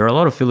tutoring, and there are a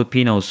lot of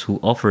Filipinos who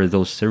offer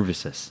those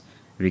services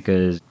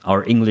because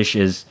our English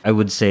is, I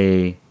would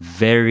say,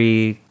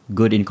 very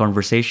good in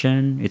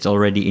conversation. It's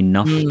already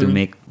enough to Mm.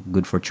 make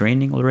good for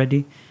training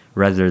already,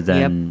 rather Yep.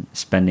 than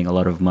spending a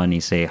lot of money,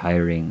 say,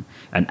 hiring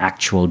an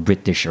actual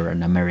British or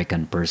an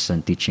American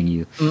person teaching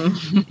you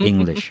Mm.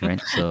 English,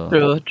 right? So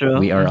True, true.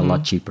 we are a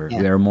lot cheaper.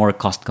 Yeah. We are more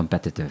cost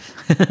competitive.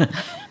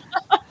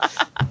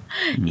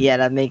 Yeah,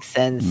 that makes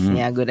sense. Mm.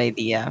 Yeah, good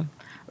idea.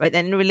 Right,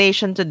 and in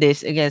relation to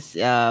this, I guess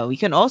we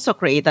can also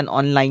create an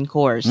online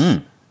course.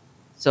 Mm.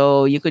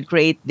 So you could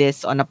create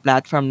this on a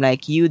platform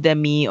like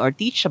Udemy or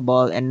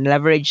Teachable and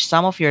leverage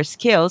some of your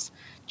skills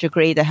to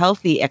create a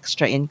healthy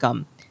extra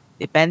income.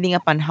 Depending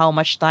upon how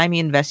much time you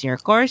invest in your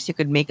course, you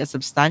could make a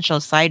substantial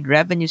side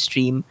revenue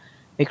stream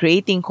by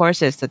creating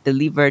courses that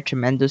deliver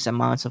tremendous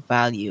amounts of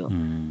value.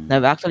 Mm. Now,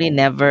 I've actually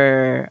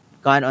never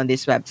gone on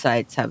these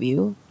websites. Have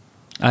you?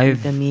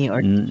 Udemy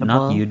or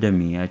Not Teachable?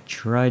 Udemy. I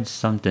tried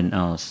something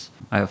else.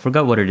 I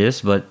forgot what it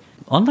is, but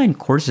online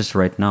courses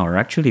right now are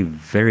actually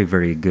very,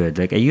 very good.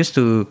 Like I used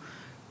to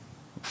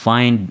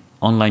find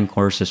online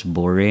courses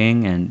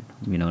boring and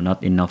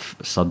not enough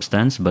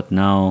substance, but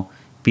now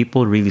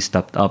people really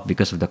stepped up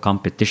because of the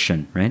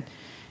competition, right?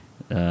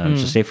 So Mm.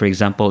 say for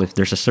example, if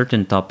there's a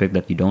certain topic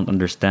that you don't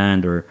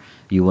understand or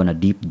you want to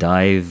deep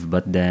dive,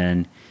 but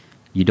then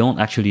you don't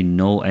actually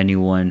know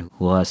anyone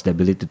who has the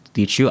ability to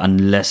teach you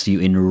unless you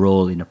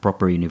enroll in a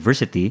proper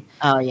university,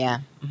 Oh, yeah.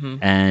 Hmm.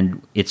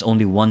 and it's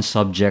only one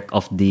subject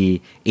of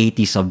the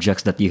 80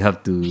 subjects that you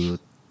have to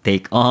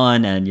take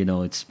on, and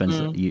it spends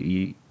Mm.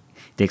 it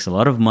takes a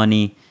lot of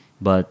money.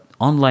 But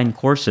online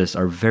courses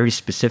are very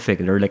specific.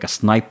 They're like a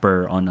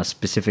sniper on a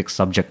specific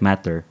subject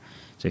matter.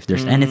 So if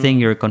there's anything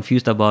Mm. you're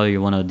confused about or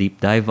you want to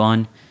deep dive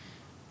on,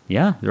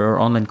 yeah, there are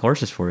online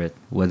courses for it.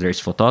 Whether it's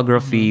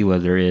photography,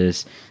 whether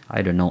it's,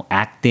 I don't know,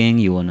 acting,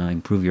 you want to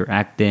improve your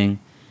acting.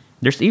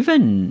 There's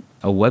even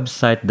a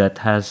website that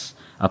has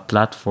a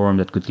platform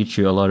that could teach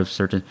you a lot of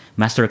certain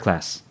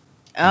masterclass,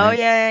 Oh, right?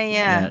 yeah, yeah,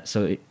 yeah. Yeah,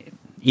 so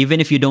even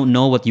if you don't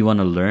know what you want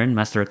to learn,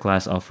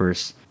 masterclass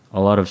offers a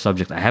lot of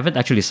subjects. I haven't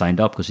actually signed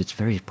up because it's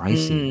very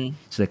pricey. Mm.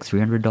 It's like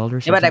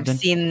 $300 Yeah, or but I've something.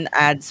 seen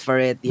ads for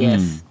it. Mm,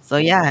 Yes. So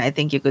yeah, I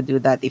think you could do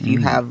that if you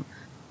mm, have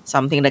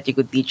something that you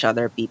could teach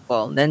other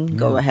people. Then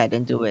go yeah. ahead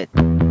and do it.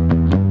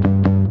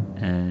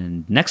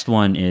 And next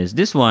one is,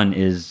 this one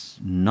is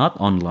not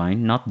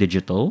online, not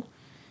digital.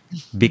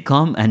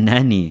 Become a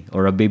nanny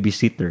or a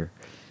babysitter,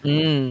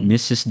 Mm.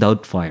 Mrs.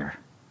 Doubtfire.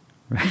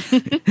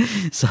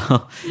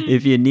 So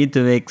if you need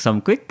to make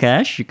some quick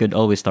cash, you could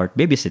always start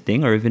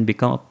babysitting or even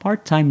become a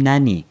part-time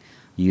nanny.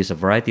 You use a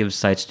variety of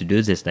sites to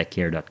do this, like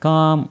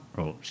care.com,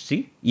 or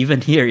see,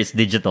 even here it's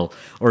digital,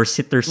 or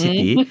Sitter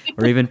City,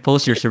 or even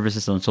post your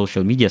services on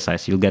social media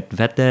sites. You'll get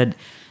vetted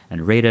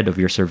and rated of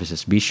your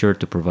services. Be sure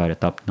to provide a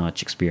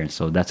top-notch experience.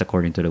 So that's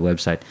according to the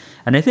website.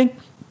 And I think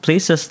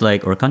places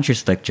like, or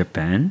countries like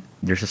Japan,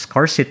 there's a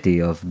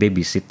scarcity of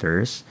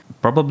babysitters,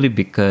 probably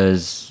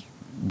because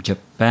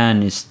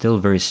Japan is still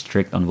very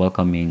strict on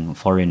welcoming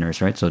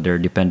foreigners, right? So they're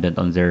dependent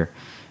on their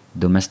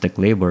domestic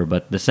labor.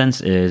 But the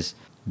sense is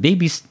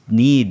babies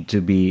need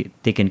to be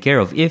taken care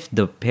of if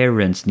the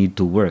parents need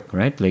to work,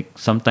 right? Like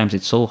sometimes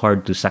it's so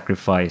hard to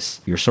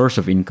sacrifice your source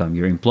of income,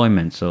 your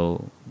employment.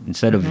 So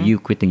instead of you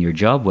quitting your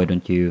job, why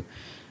don't you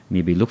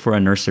maybe look for a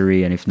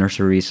nursery? And if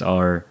nurseries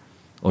are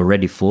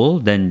already full,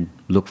 then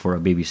look for a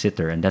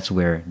babysitter. And that's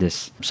where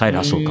this side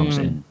hustle comes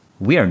Mm. in.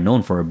 we are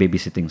known for our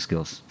babysitting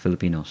skills,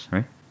 Filipinos,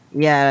 right?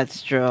 Yeah,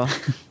 that's true.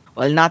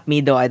 Well, not me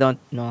though. I don't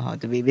know how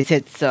to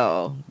babysit,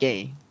 so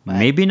yay. But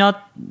Maybe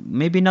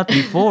not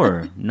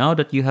before. Now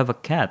that you have a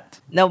cat.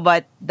 no,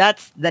 but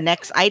that's the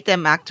next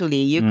item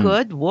actually. You Mm.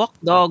 could walk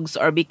dogs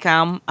or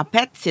become a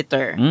pet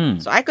sitter. Mm.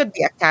 So I could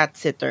be a cat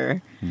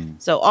sitter. Mm.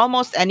 So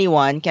almost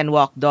anyone can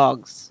walk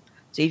dogs.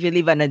 So if you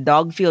live in a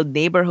dog-filled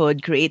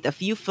neighborhood, create a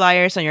few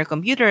flyers on your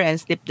computer and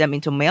slip them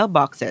into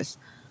mailboxes.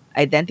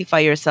 Identify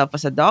yourself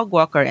as a dog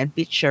walker and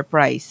pitch your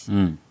price.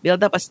 Mm.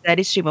 Build up a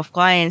steady stream of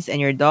clients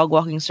and your dog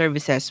walking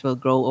services will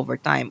grow over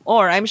time.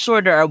 Or I'm sure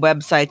there are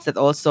websites that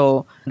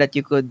also that you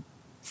could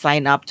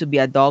sign up to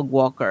be a dog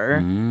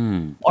walker.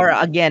 Mm. Or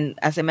again,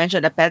 as I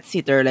mentioned, a pet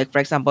sitter. Like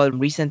for example,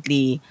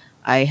 recently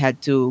I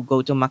had to go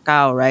to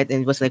Macau, right?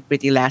 And it was like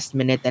pretty last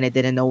minute and I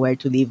didn't know where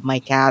to leave my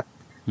cat.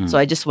 So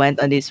Mm. I just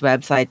went on this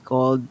website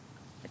called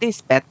I think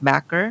it's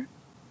Petbacker.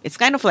 It's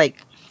kind of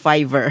like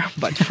Fiverr,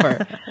 but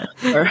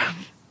for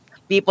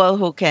people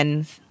who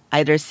can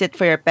either sit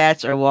for your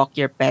pets or walk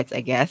your pets,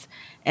 I guess.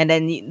 And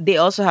then they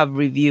also have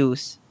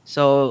reviews.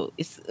 So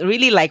it's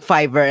really like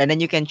Fiverr, and then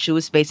you can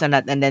choose based on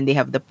that, and then they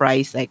have the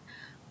price like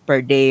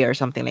per day or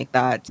something like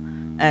that.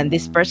 And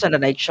this Mm. person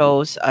that I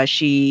chose,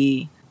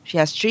 she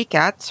has 3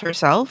 cats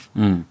herself.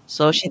 Mm.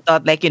 So she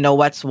thought like,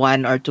 what's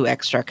one or two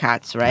extra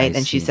cats, I right?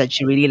 And she see. said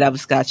she really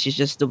loves cats. She's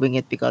just doing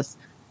it because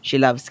she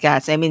loves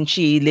cats. I mean,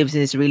 she lives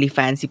in this really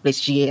fancy place.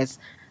 She has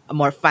a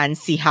more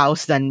fancy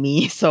house than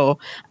me. So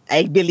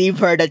I believe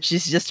her that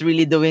she's just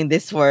really doing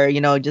this for,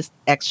 just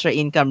extra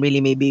income, really,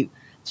 maybe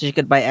so she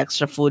could buy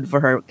extra food for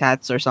her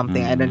cats or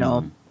something. I don't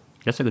know. Mm.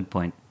 That's a good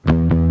point.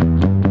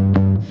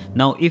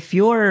 Now, if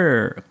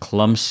you're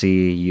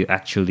clumsy, you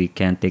actually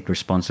can't take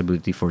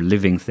responsibility for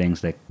living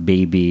things like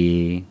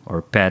baby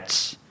or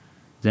pets,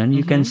 then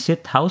you can Mm-hmm.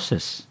 sit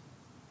houses.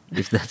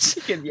 If that's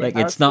You can be a like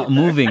house it's not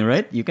sitter. moving,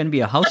 right? You can be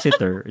a house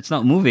sitter. It's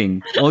not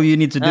moving. All you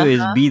need to do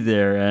is Uh-huh. be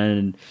there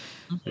and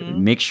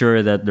Mm-hmm. make sure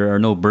that there are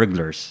no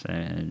burglars.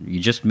 And you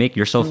just make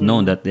yourself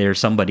known Mm-hmm. that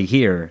there's somebody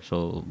here,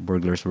 so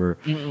burglars will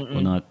Mm-mm.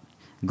 not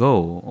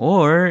go.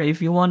 Or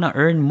if you want to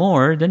earn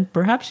more, then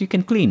perhaps you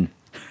can clean.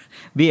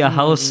 Be a Mm-mm.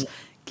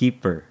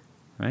 housekeeper,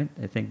 right?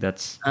 I think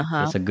that's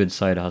Uh-huh. a good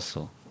side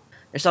hustle.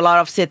 There's a lot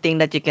of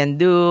sitting that you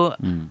can do,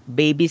 Mm.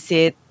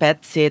 babysit,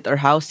 pet sit, or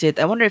house sit.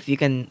 I wonder if you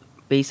can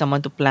pay someone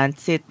to plant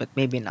sit, but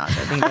maybe not.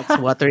 I think that's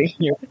watering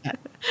your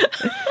plant.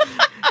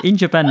 In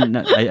Japan,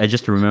 I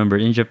just remember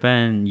in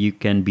Japan you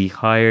can be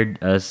hired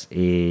as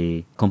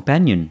a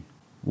companion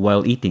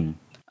while eating.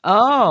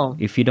 Oh,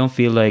 If you don't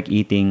feel like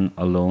eating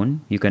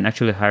alone, you can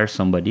actually hire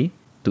somebody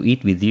to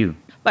eat with you.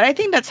 but I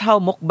think that's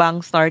how mukbang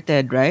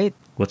started, right?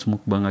 What's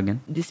mukbang again?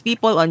 These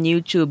people on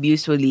YouTube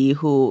usually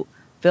who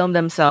film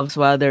themselves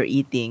while they're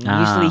eating,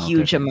 usually Ah, okay,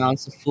 huge okay.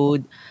 amounts of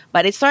food.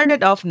 But it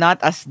started off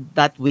not as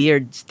that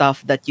weird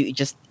stuff that you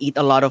just eat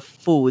a lot of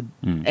food.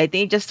 Mm. I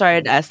think it just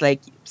started as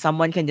like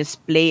someone can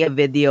just play a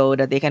video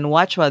that they can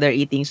watch while they're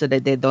eating so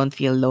that they don't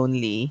feel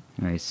lonely.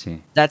 I see.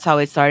 That's how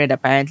it started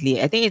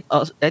apparently. I think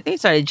it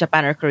started in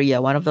Japan or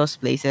Korea, one of those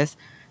places.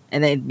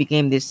 And then it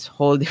became this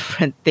whole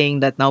different thing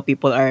that now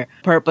people are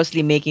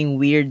purposely making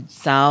weird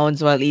sounds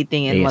while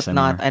eating and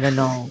whatnot. ASMR. I don't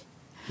know.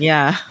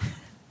 Yeah.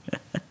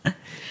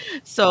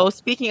 So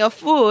speaking of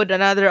food,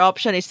 another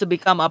option is to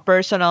become a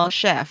personal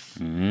chef.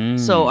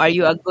 So Mm. are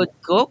you a good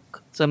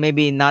cook? So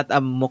maybe not a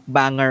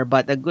mukbanger,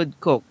 but a good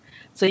cook.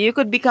 So you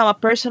could become a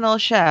personal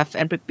chef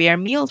and prepare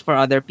meals for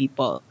other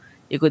people.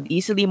 You could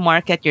easily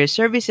market your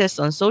services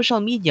on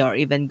social media or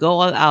even go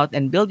all out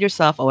and build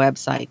yourself a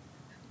website.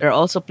 There are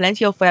also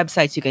plenty of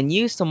websites you can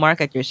use to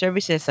market your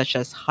services, such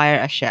as Hire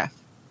a Chef.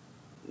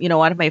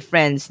 One of my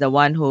friends, the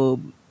one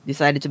who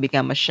decided to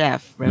become a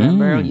chef,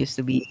 remember, Mm. used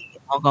to be in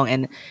Hong Kong,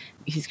 and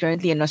he's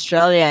currently in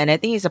Australia, and I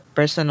think he's a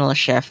personal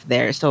chef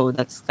there. So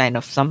that's kind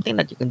of something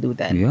that you can do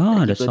then. Yeah, That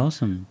you that's could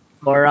awesome.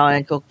 go around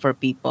and cook for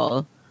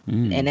people.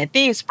 Mm. And I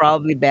think it's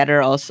probably better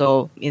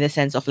also in the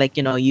sense of like,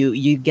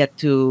 you get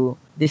to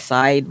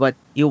decide what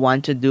you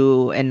want to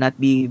do and not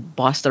be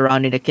bossed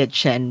around in the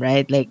kitchen,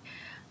 right? Like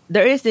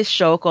there is this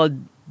show called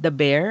The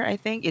Bear, I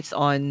think. It's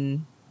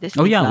on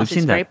Oh Disney yeah, we've Plus. It's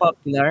seen very that.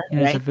 popular,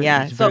 Yeah, right?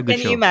 Yeah. it's a So very good can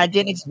you show.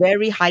 imagine? It's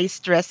very high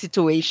stress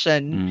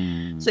situation.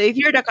 Mm. So if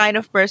you're the kind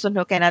of person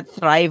who cannot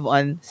thrive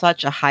on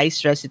such a high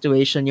stress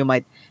situation, you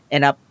might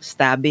end up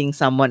stabbing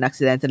someone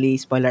accidentally.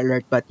 Spoiler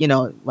alert, but you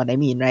know what I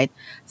mean, right?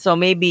 So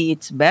maybe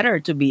it's better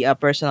to be a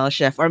personal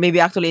chef, or maybe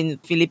actually in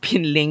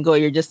Philippine lingo,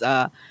 you're just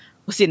a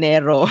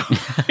cocinero.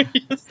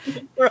 You just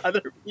cook for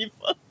other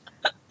people.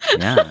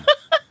 Yeah.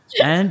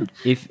 And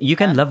if you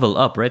can Yeah. level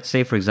up, right?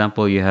 Say, for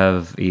example, you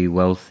have a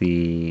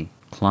wealthy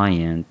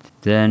client,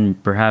 then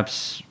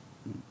perhaps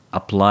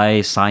apply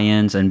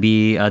science and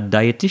be a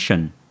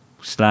dietitian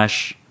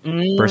slash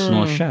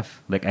personal Mm.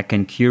 chef. Like, I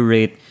can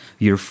curate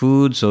your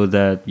food so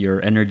that your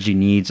energy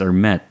needs are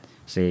met.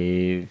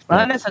 Say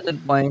Well, that, that's a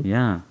good point.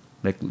 yeah.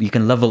 Like, you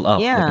can level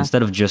up. Like, Yeah.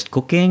 instead of just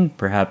cooking,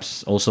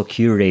 perhaps also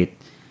curate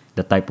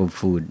the type of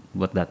food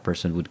what that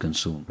person would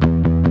consume.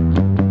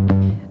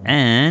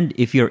 And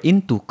if you're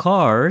into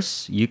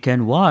cars, you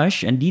can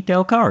wash and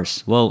detail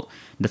cars. Well,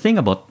 the thing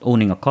about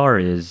owning a car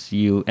is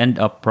you end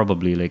up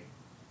probably like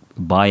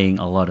buying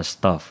a lot of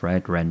stuff,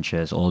 right?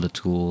 Wrenches, all the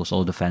tools,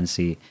 all the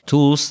fancy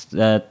tools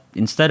that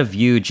instead of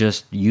you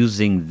just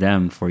using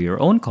them for your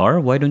own car,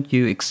 why don't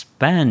you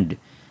expand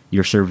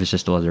your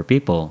services to other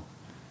people,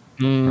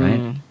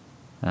 right?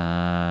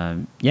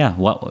 Yeah,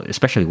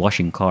 especially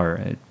washing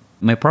car.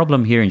 My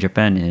problem here in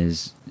Japan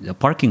is the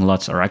parking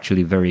lots are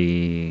actually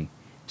very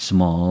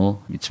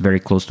small. It's very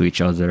close to each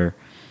other,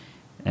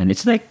 and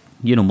it's like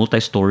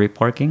multi-story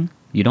parking.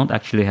 You don't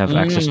actually have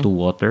access to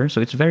water,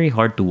 so it's very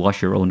hard to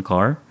wash your own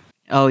car.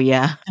 Oh,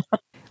 yeah.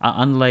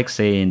 Unlike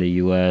say in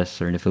the U.S.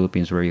 or in the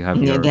Philippines, where you have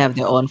Yeah, they have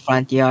their own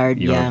front yard.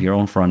 you have Yeah. your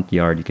own front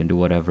yard, you can do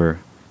whatever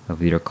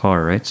with your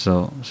car, right?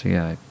 So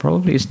yeah, it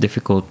probably is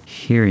difficult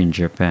here in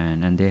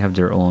Japan, and they have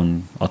their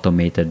own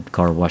automated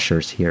car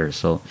washers here.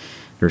 So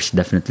there's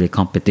definitely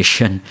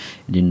competition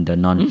in the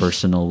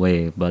non-personal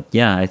way. But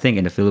yeah, I think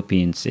in the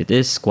Philippines, it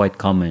is quite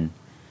common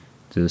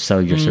to sell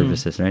your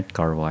services, right?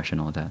 Car wash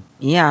and all that.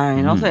 Yeah,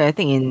 and also I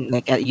think in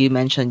like you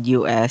mentioned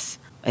US,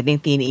 I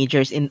think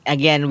teenagers in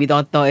again we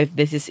don't know if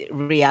this is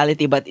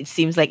reality, but it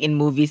seems like in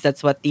movies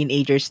that's what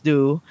teenagers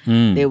do.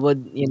 They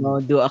would,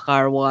 do a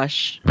car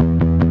wash.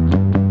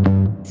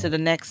 So the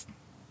next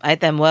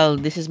item, well,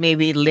 this is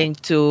maybe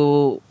linked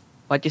to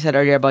what you said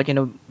earlier about,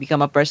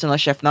 become a personal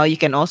chef. Now you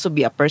can also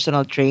be a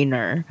personal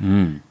trainer.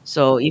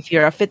 So if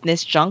you're a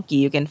fitness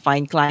junkie, you can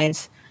find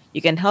clients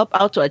you can help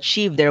out to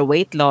achieve their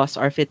weight loss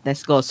or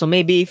fitness goals. So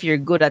maybe if you're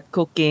good at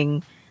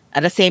cooking,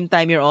 at the same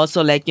time you're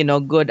also like,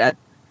 good at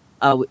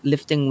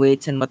lifting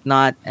weights and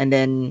whatnot, and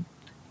then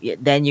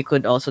you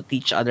could also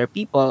teach other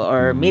people,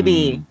 or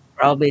maybe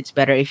probably it's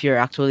better if you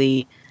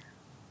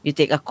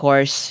take a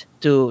course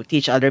to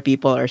teach other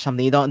people or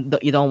something. You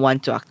don't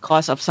want to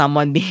cause of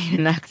someone being in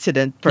an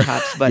accident,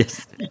 perhaps. But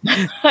Yes.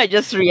 I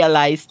just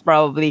realized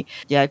probably,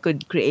 yeah, I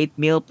could create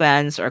meal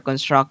plans or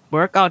construct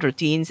workout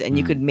routines, and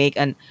you could make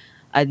an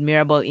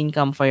admirable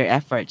income for your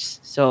efforts.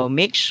 So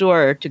make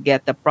sure to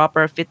get the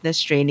proper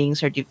fitness training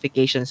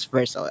certifications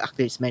first. So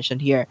actually, it's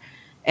mentioned here.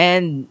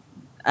 And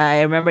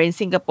I remember in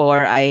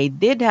Singapore, I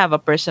did have a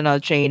personal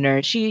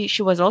trainer. She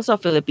was also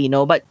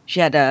Filipino, but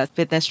she had a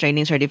fitness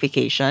training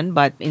certification.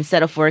 But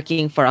instead of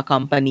working for a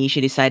company,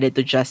 she decided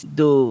to just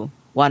do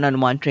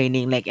one-on-one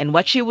training. Like, and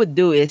what she would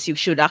do is you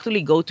should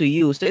actually go to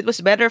you. So it was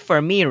better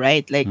for me,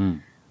 right? Like,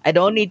 I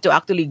don't need to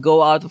actually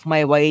go out of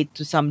my way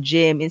to some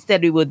gym.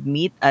 Instead, we would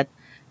meet at,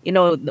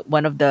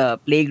 one of the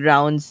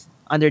playgrounds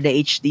under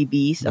the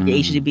HDBs. Okay,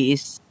 HDB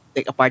is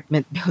like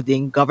apartment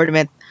building,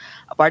 government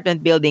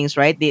apartment buildings,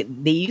 right?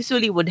 They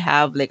usually would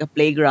have like a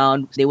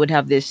playground. They would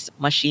have these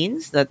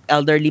machines that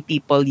elderly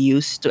people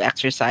use to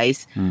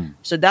exercise.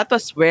 So that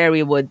was where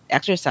we would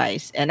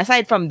exercise. And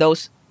aside from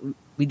those,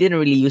 we didn't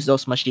really use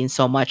those machines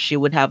so much. She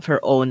would have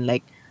her own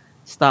like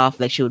stuff.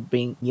 Like she would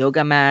bring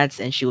yoga mats,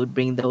 and she would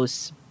bring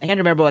those, I can't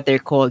remember what they're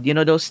called.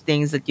 Those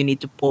things that you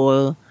need to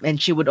pull. And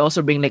she would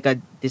also bring like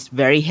this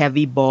very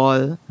heavy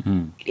ball.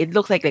 It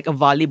looks like a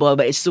volleyball,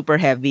 but it's super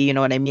heavy. You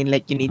know what I mean?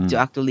 Like you need to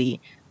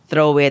actually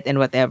throw it and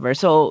whatever.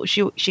 So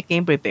she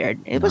came prepared.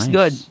 It was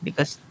good Nice.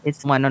 because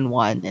it's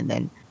one-on-one, and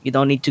then you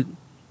don't need to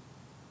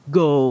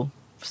go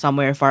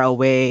somewhere far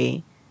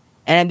away.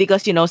 And then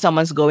because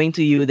someone's going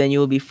to you, then you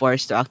will be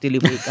forced to actually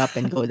wake up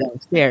and go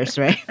downstairs,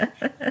 right?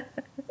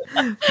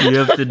 You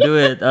have to do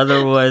it.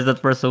 Otherwise,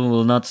 that person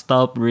will not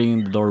stop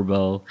ringing the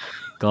doorbell.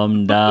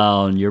 Calm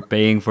down. You're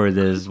paying for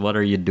this. What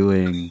are you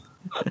doing?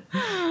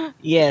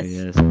 Yes.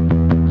 Yes.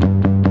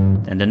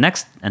 And the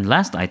next and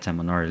last item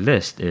on our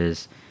list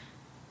is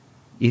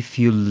if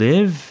you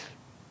live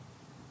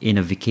in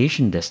a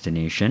vacation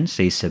destination,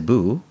 say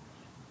Cebu,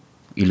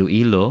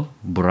 Iloilo,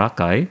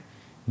 Boracay,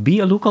 be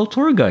a local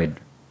tour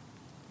guide.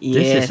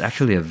 This Yes. is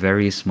actually a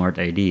very smart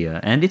idea,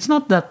 and it's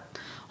not that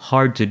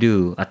hard to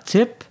do. A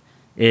tip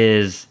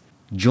is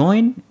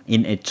join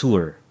in a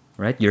tour,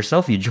 right?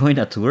 Yourself, you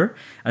join a tour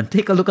and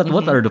take a look at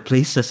what are the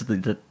places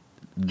that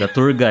the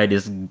tour guide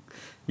is,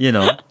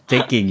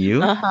 taking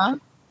you,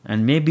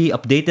 and maybe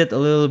update it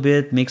a little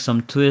bit, make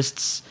some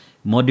twists,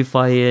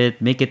 modify it,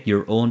 make it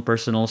your own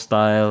personal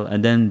style,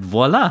 and then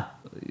voila,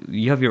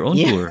 you have your own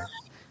Yeah. tour.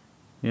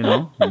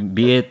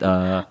 Be it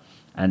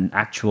an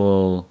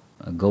actual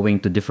going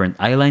to different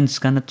islands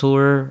kind of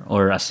tour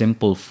or a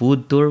simple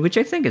food tour, which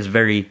I think is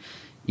very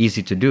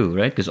easy to do,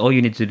 right? Because all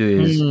you need to do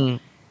is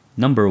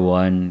number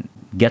one,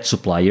 get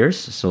suppliers.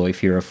 So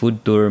if you're a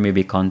food tour,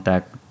 maybe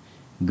contact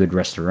good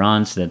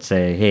restaurants that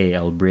say, hey,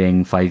 I'll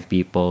bring 5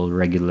 people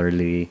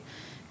regularly.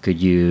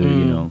 Could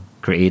you,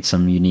 create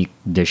some unique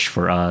dish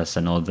for us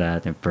and all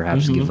that, and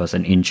perhaps give us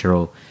an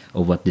intro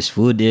of what this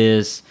food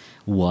is,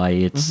 why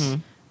it's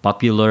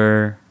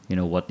popular,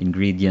 what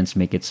ingredients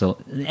make it so,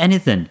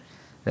 anything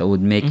that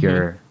would make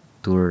your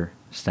tour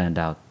stand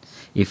out.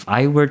 If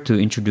I were to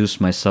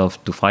introduce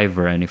myself to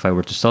Fiverr and if I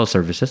were to sell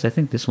services, I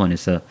think this one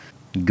is a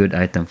good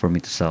item for me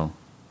to sell.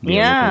 Be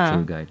a local Yeah.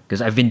 tour guide.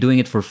 Because I've been doing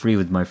it for free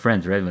with my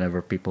friends, right?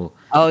 Whenever people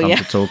Oh, come yeah.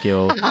 to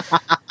Tokyo,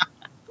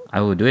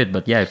 I would do it.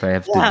 But yeah, if I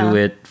have to do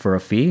Yeah. it for a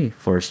fee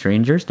for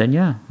strangers, then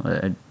yeah,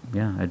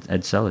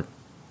 I'd sell it.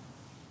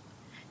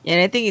 And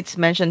I think it's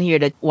mentioned here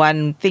that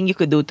one thing you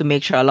could do to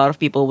make sure a lot of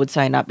people would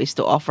sign up is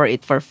to offer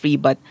it for free,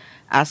 but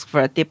ask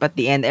for a tip at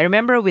the end. I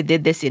remember we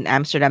did this in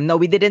Amsterdam. No,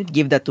 we didn't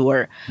give the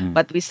tour, Mm.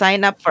 but we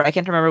signed up for, I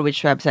can't remember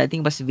which website. I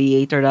think it was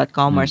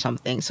viator.com or Mm.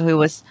 something. So he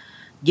was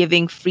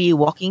giving free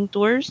walking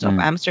tours of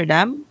Mm.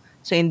 Amsterdam.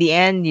 So in the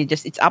end,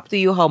 it's up to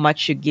you how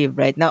much you give,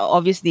 right? Now,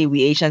 obviously,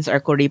 we Asians are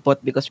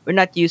kuripot because we're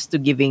not used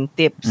to giving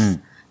tips, Mm.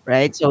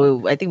 right?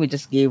 So I think we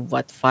just gave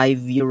what,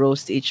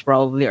 €5 each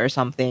probably or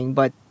something.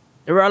 But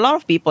there were a lot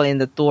of people in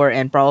the tour,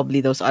 and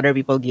probably those other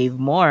people gave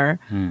more.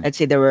 Mm. Let's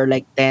say there were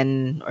like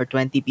 10 or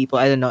 20 people,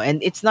 I don't know.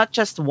 And it's not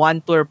just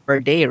one tour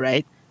per day,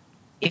 right?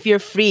 If you're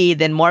free,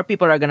 then more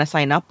people are gonna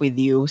sign up with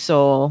you.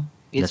 So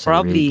it's That's a really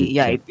probably, good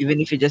yeah, tip.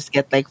 even if you just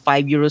get like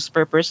 €5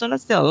 per person,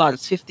 that's still a lot.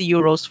 It's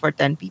 €50 for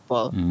 10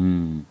 people.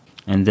 Mm.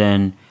 And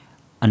then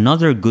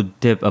another good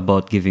tip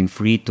about giving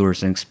free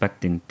tours and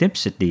expecting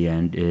tips at the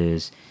end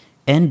is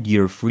end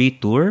your free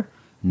tour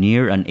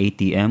near an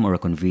ATM or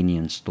a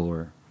convenience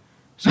store.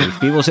 So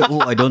if people say,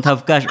 "Oh, I don't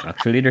have cash,"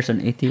 actually there's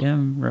an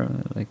ATM.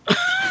 Like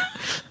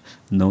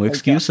no Okay.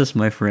 excuses,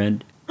 my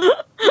friend.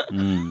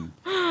 Mm.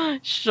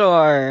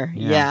 Sure.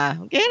 Yeah.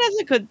 Yeah. Okay, that's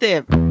a good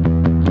tip.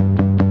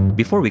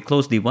 Before we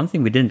close, the one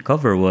thing we didn't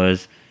cover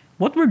was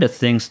what were the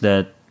things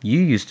that you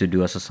used to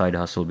do as a side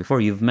hustle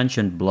before? You've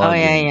mentioned Oh,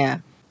 yeah, blogging. yeah.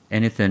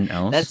 Anything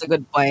That's else? a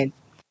good point.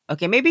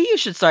 Okay, maybe you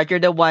should start. You're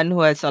the one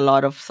who has a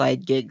lot of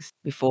side gigs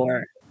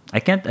before. I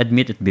can't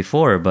admit it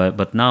before,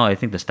 but now I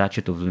think the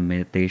statute of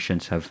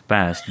limitations have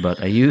passed.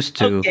 But I used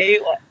to Okay.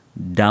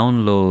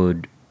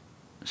 download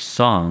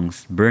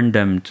songs, burn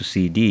them to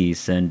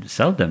CDs, and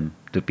sell them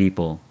to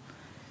people.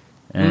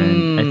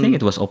 And I think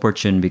Mm, it was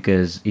opportune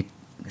because it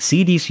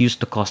CDs used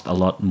to cost a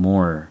lot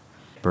more.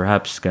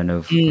 Perhaps kind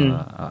of mm.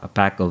 a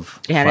pack of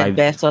 300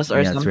 pesos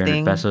or 300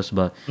 something. pesos.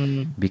 But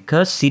Mm.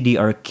 because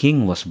CDR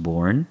King was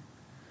born,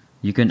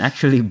 you can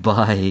actually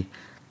buy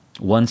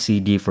one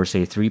CD for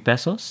say 3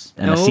 pesos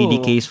and a CD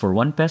Oh. case for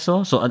 1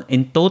 peso. So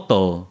in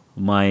total,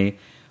 my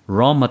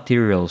raw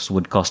materials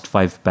would cost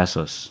 5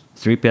 pesos.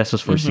 3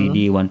 pesos for Mm-hmm. CD,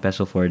 1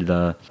 peso for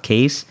the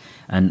case,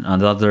 and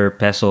another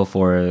peso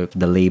for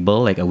the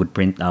label. Like I would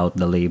print out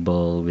the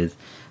label with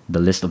the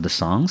list of the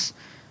songs.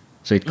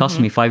 So it cost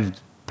Mm-hmm. me 5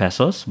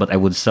 pesos, but I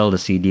would sell the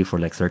CD for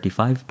like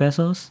 35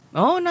 pesos.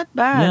 Oh, not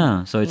bad.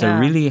 Yeah, so it's a Yeah.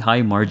 really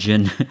high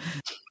margin.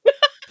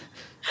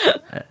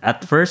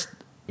 At first,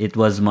 it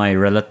was my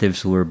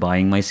relatives who were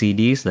buying my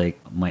CDs. Like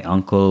my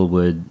uncle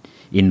would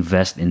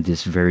invest in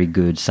this very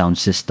good sound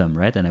system,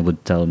 right? And I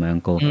would tell my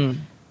uncle, Mm.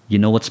 "You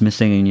know what's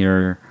missing in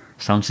your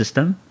sound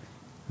system?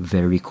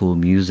 Very cool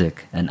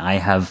music, and I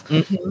have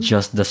Mm-hmm.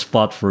 just the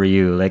spot for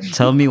you. Like,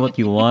 tell me what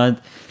you want."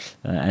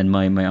 And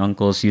my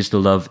uncles used to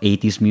love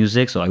 80s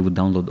music, so I would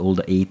download all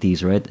the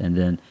 80s, right? And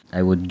then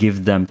I would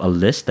give them a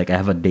list. Like, I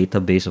have a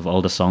database of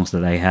all the songs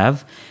that I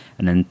have.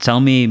 And then tell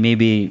me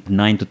maybe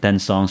 9 to 10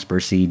 songs per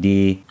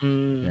CD.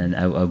 Mm. And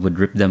I would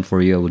rip them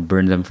for you, I would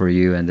burn them for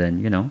you. And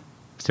then,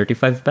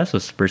 35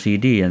 pesos per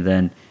CD. And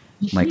then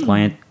my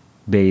client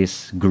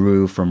base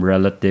grew from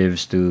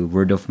relatives to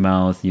word of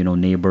mouth,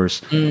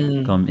 neighbors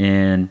Mm. come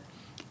in.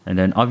 And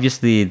then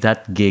obviously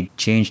that gig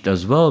changed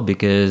as well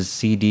because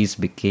CDs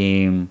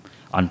became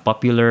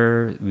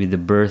unpopular with the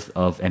birth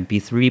of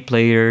MP3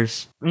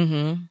 players.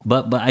 Mm-hmm.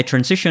 But I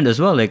transitioned as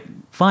well. Like,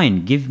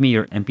 fine, give me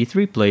your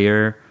MP3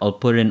 player. I'll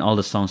put in all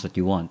the songs that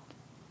you want.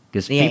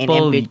 Because Yeah, in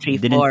people MP3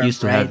 didn't form,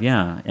 used to have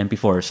right?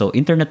 MP4. So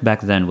internet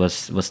back then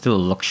was still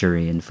a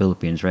luxury in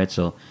Philippines, right?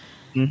 So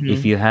if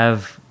Mm-hmm. you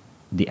have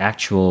the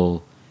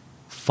actual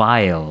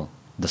file,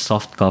 the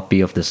soft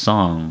copy of the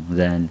song,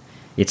 then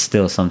it's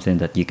still something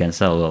that you can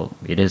sell. Well,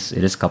 it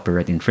is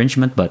copyright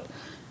infringement, but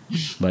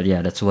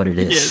yeah, that's what it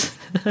is.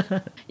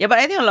 Yes. Yeah, but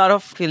I think a lot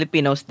of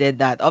Filipinos did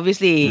that.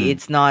 Obviously, Mm,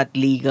 it's not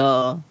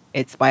legal.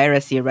 It's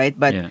piracy, right?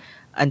 But yeah,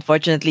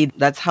 unfortunately,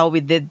 that's how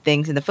we did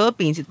things in the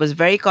Philippines. It was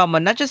very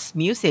common, not just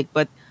music,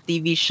 but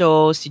TV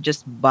shows. You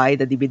just buy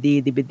the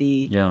DVD,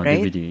 yeah,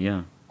 right? DVD,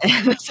 yeah.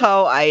 That's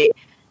how I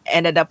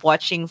ended up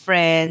watching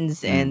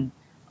Friends Mm, and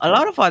a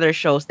lot of other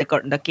shows, the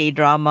K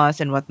dramas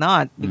and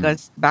whatnot. mm,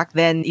 Because back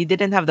then, you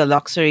didn't have the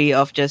luxury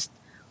of just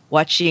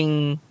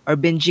watching or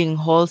binging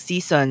whole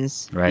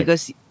seasons right.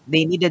 because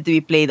they needed to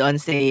be played on,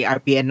 say,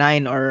 RPN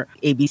 9 or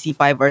ABC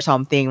 5 or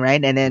something,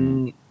 right?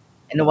 Mm,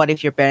 And what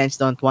if your parents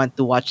don't want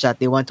to watch that?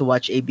 They want to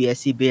watch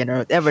ABS-CBN or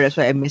whatever. That's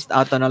why I missed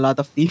out on a lot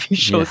of TV yeah.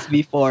 shows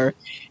before.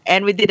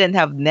 And we didn't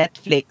have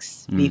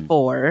Netflix Mm,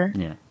 before.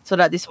 yeah. So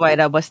that is why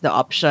that was the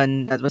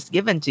option that was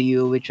given to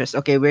you, which was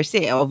okay. We're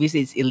saying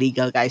obviously it's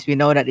illegal, guys. We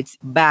know that it's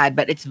bad,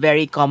 but it's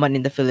very common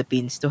in the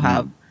Philippines to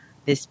have Mm,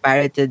 these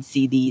pirated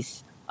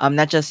CDs.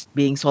 Not just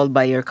being sold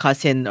by your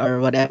cousin or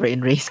whatever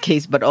in Ray's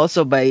case, but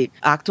also by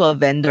actual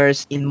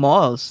vendors in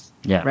malls,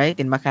 yeah. right?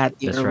 In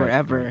Makati That's or right. Right.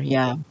 wherever.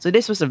 Yeah. So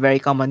this was a very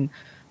common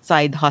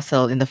side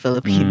hustle in the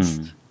Philippines,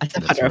 Mm, as a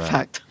that's matter of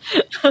right. fact.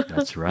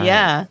 That's right.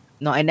 Yeah.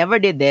 No, I never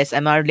did this.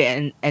 I'm not really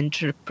an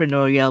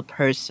entrepreneurial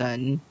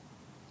person,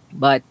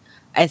 but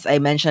as I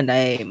mentioned,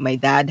 I my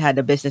dad had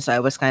a business, so I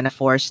was kind of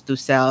forced to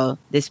sell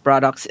these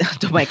products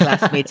to my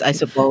classmates, I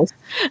suppose.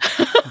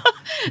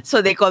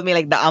 So they called me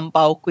like the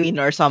Ampao Queen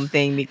or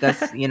something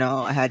because,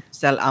 I had to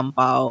sell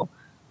Ampao,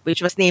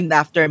 which was named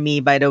after me,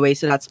 by the way.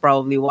 So that's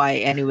probably why.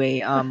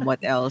 Anyway, what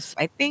else?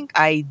 I think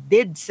I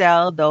did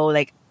sell though,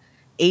 like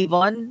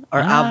Avon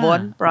or Ah,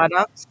 Avon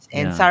products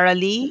and yeah. Sara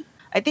Lee.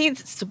 I think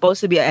it's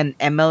supposed to be an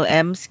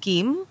MLM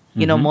scheme,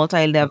 Mm-hmm.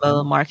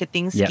 multi-level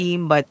marketing Yep.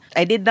 scheme, but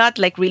I did not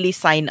like really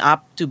sign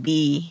up to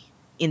be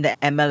in the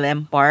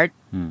MLM part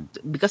Mm.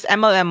 because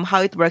MLM, how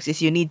it works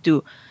is you need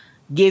to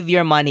give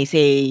your money.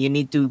 Say you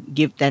need to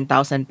give 10,000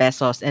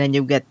 pesos, and then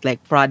you get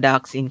like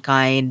products in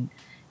kind,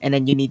 and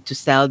then you need to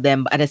sell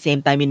them. But at the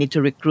same time, you need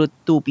to recruit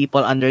two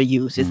people under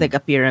you. So it's Mm. like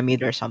a pyramid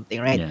or something,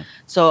 right? Yeah.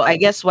 So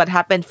I guess what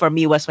happened for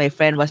me was my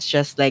friend was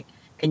just like,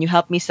 can you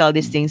help me sell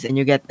these things? And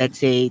you get, let's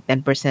say,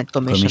 10%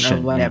 commission or Commission.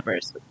 Yeah. whatever.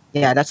 So,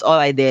 yeah, that's all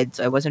I did.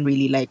 So I wasn't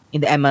really like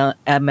in the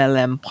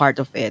MLM part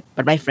of it,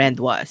 but my friend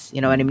was, you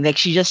know what I Mm. mean? Like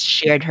she just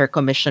shared her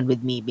commission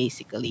with me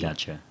basically.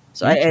 Gotcha.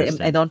 So I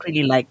Interesting. don't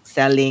really like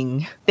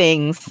selling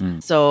things.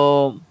 Mm.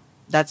 So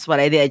that's what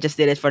I did. I just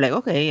did it for like,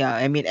 okay, yeah.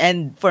 I mean,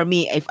 and for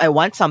me, if I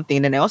want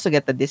something, then I also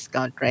get the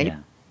discount, right?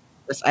 Yeah.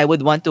 Because I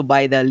would want to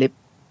buy the lip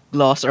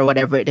gloss or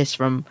whatever it is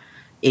from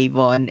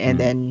Avon, and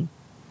Mm. then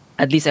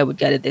at least I would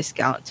get a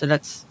discount. So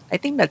I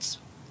think that's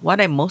what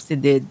I mostly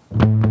did.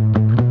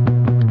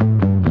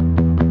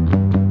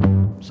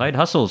 Side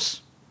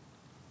hustles.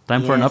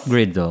 Time for an Yes.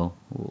 upgrade, though.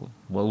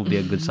 What would be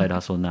a good side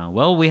hustle now?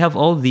 Well, we have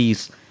all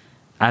these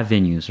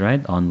avenues,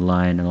 right?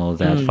 Online and all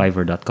that. Mm.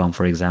 Fiverr.com,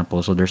 for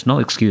example. So there's no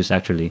excuse,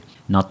 actually,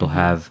 not to Mhm.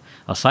 have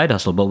a side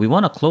hustle. But we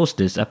want to close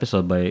this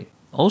episode by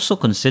also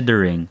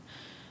considering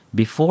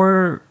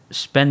before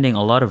spending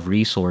a lot of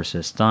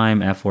resources, time,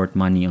 effort,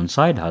 money on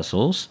side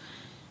hustles,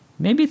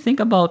 maybe think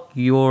about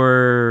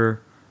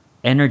your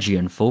energy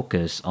and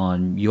focus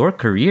on your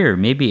career.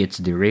 Maybe it's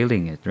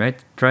derailing it, right?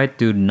 Try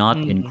to not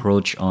Mm.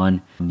 encroach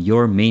on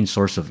your main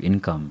source of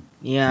income,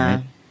 right? Yeah.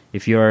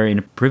 If you are in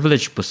a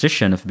privileged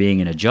position of being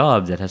in a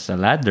job that has a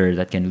ladder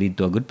that can lead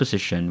to a good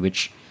position,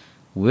 which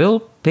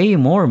will pay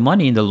more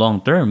money in the long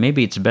term,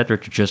 maybe it's better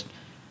to just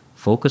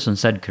focus on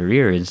said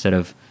career instead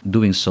of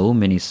doing so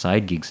many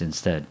side gigs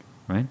instead,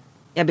 right?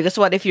 Yeah, because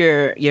what if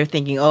you're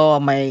thinking, oh,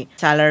 my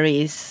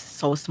salary is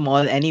so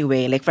small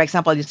anyway. Like for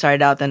example, you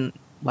started out in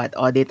what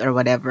audit or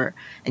whatever,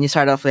 and you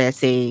start off, let's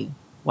say,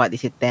 what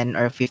is it, 10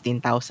 or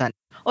 15,000?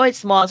 Oh, it's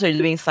small, so you're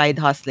doing side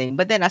hustling.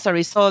 But then as a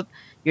result,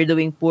 you're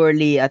doing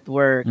poorly at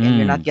work and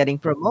you're not Mm, getting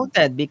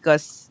promoted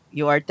because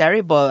you are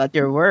terrible at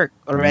your work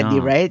already,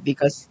 yeah, right?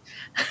 Because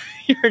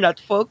you're not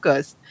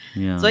focused.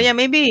 So yeah. yeah,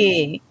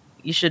 maybe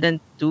you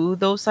shouldn't do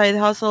those side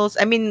hustles.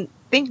 I mean,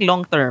 think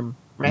long term,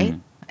 right?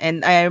 Mm.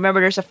 And I remember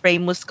there's a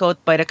famous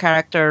quote by the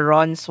character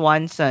Ron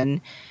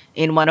Swanson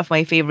in one of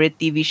my favorite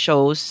TV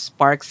shows,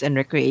 Parks and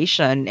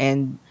Recreation.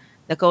 And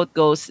the quote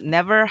goes,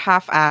 never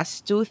half ass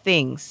two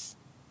things,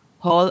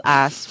 whole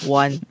ass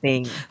one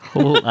thing.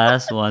 Whole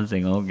ass one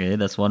thing. Okay,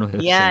 that's one way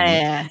of Yeah, saying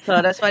yeah, it. yeah.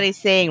 So that's what he's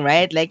saying,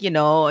 right? Like,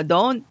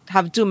 don't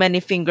have too many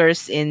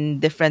fingers in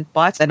different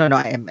pots. I don't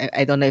know.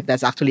 I don't know if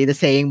that's actually the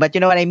saying, but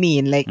you know what I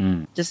mean? Like,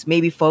 Mm. just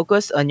maybe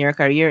focus on your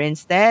career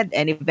instead,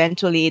 and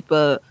eventually it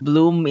will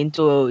bloom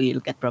into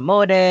you'll get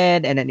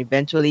promoted, and then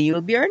eventually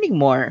you'll be earning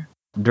more.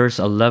 There's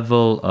a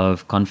level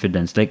of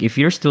confidence. Like if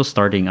you're still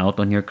starting out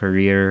on your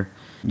career,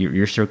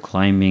 you're still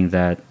climbing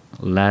that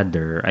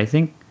ladder. I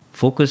think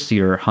focus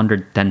your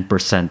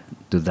 110%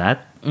 to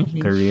that Mm-hmm.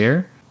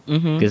 career.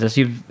 Mm-hmm. Because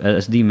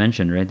as Dee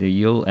mentioned, right,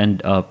 you'll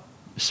end up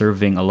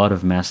serving a lot of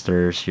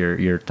masters.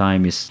 Your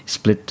time is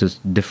split to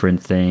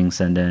different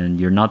things, and then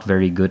you're not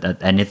very good at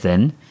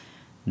anything.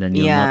 Then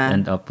you'll not Yeah.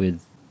 end up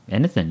with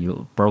anything.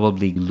 You'll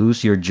probably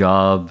lose your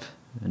job,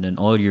 and then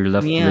all you're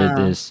left with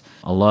Yeah. is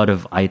a lot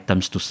of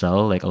items to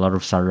sell, like a lot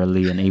of Sara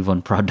Lee and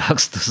Avon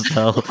products to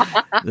sell.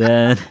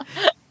 Then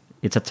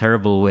it's a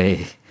terrible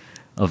way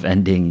of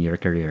ending your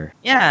career.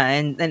 Yeah,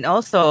 and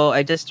also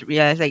I just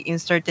realized like in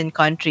certain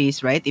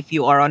countries, right, if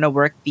you are on a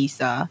work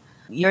visa,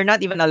 you're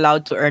not even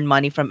allowed to earn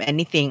money from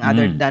anything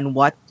other Mm, than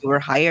what you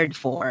were hired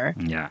for.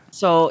 yeah.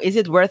 So is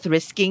it worth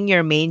risking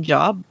your main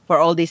job for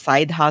all these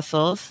side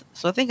hustles?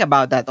 So think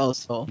about that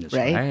also, That's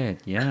right? right.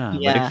 Yeah.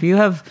 But Yeah. if you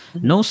have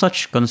Mhm. no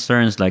such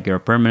concerns, like you're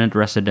a permanent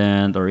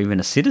resident or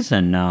even a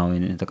citizen now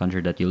in the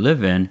country that you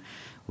live in,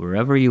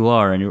 wherever you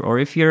are, or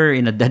if you're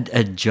in a dead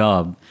end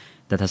job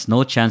that has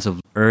no chance of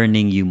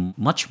earning you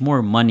much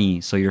more money,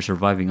 so you're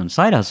surviving on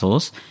side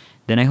hustles,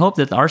 then I hope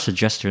that our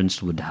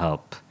suggestions would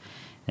help.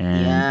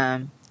 And Yeah.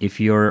 if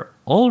you're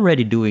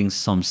already doing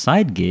some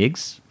side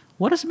gigs,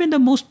 what has been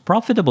the most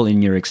profitable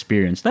in your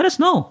experience? Let us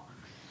know.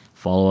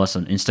 Follow us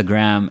on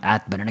Instagram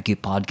at Banana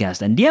Cube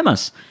Podcast and DM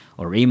us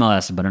or email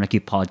us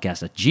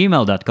bananacubepodcast at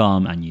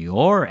gmail.com, and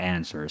your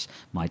answers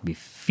might be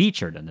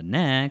featured on the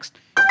next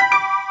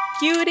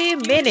Cutie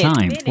minute.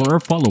 time for our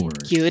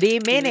followers. Cutie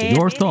minute.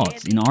 Your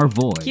thoughts in our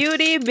voice.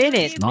 Cutie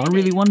minute. Not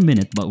really 1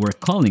 minute, but we're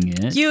calling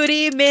it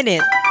Cutie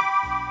minute.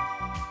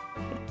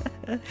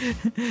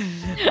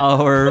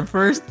 Our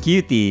first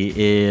cutie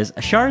is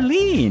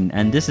Charlene,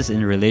 and this is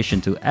in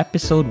relation to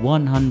episode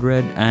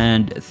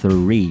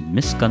 103,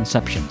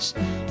 Misconceptions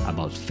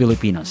about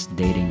Filipinos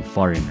dating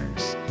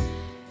foreigners.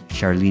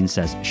 Charlene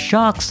says,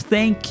 "Shucks,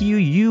 thank you.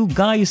 You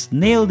guys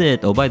nailed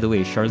it." Oh, by the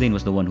way, Charlene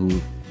was the one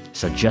who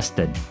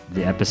suggested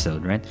the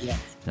episode, right? Yes.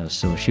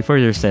 So she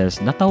further says,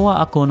 "Natawa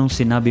ako nung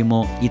sinabi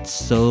mo, it's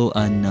so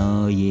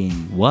annoying.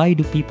 Why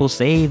do people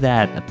say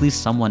that? At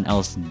least someone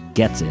else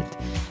gets it.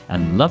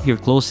 And love your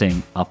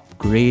closing.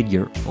 Upgrade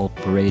your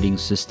operating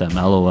system.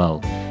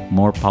 LOL.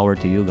 More power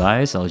to you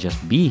guys. I'll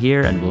just be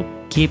here and we'll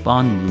keep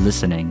on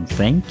listening."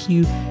 Thank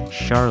you,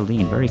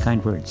 Charlene. Very kind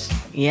words.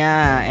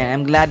 Yeah, and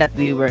I'm glad that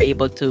we were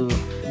able to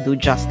do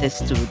justice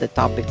to the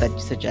topic that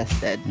you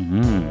suggested.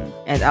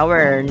 And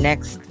our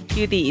next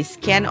cutie is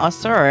Ken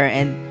Osor,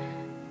 and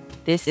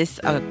this is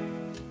a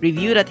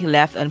review that he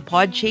left on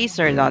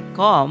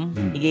podchaser.com.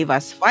 He gave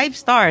us 5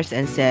 stars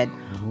and said,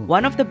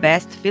 "One of the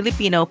best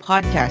Filipino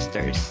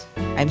podcasters.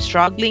 I'm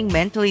struggling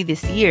mentally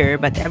this year,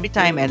 but every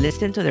time I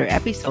listen to their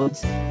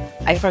episodes,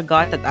 I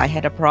forgot that I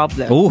had a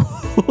problem." Oh,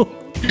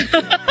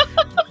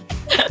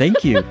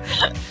 thank you.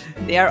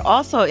 They are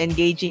also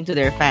engaging to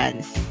their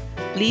fans.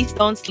 Please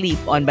don't sleep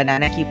on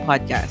Banana Q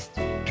podcast.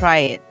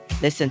 Try it.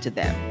 Listen to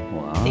them.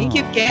 Wow. Thank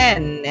you,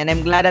 Ken. And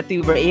I'm glad that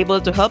we were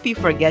able to help you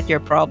forget your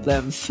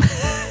problems.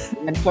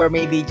 And for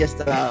maybe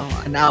just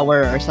an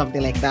hour or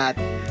something like that.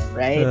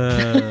 Right?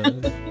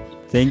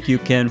 Thank you,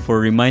 Ken,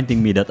 for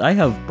reminding me that I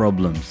have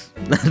problems.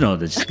 No,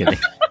 just kidding.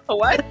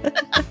 What?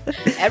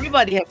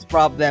 Everybody has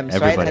problems,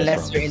 Everybody right? has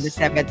Unless you're in the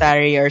problems.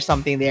 cemetery or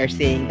something, they are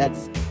saying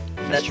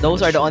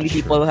those are the only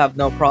people who have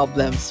no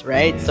problems,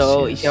 right? Yes,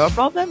 So yes. if you have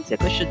problems, you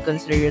should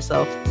consider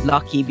yourself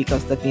lucky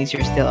because that means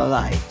you're still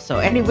alive. So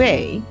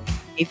anyway,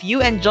 if you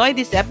enjoyed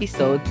this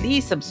episode,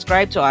 please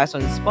subscribe to us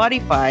on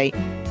Spotify,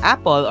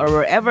 Apple, or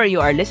wherever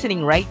you are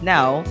listening right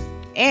now.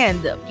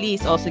 And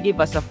please also give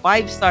us a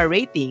 5-star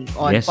rating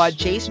on Yes.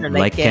 Podchaser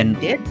like Ken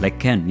did. Like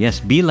Ken. Yes,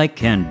 be like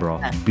Ken,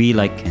 bro. Be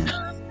like Ken.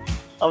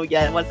 Oh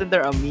yeah, wasn't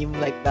there a meme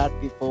like that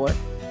before?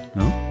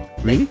 No?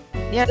 Really?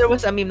 Yeah, there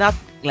was a meme, not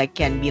like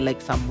Can Be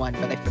Like Someone,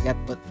 but I forget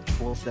what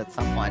was that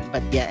someone.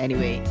 But yeah,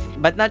 anyway.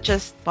 But not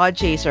just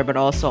Podchaser, but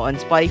also on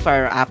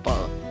Spotify or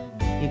Apple.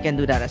 You can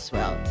do that as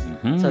well.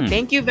 So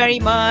thank you very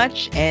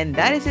much. And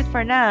that is it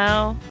for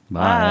now.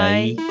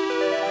 Bye.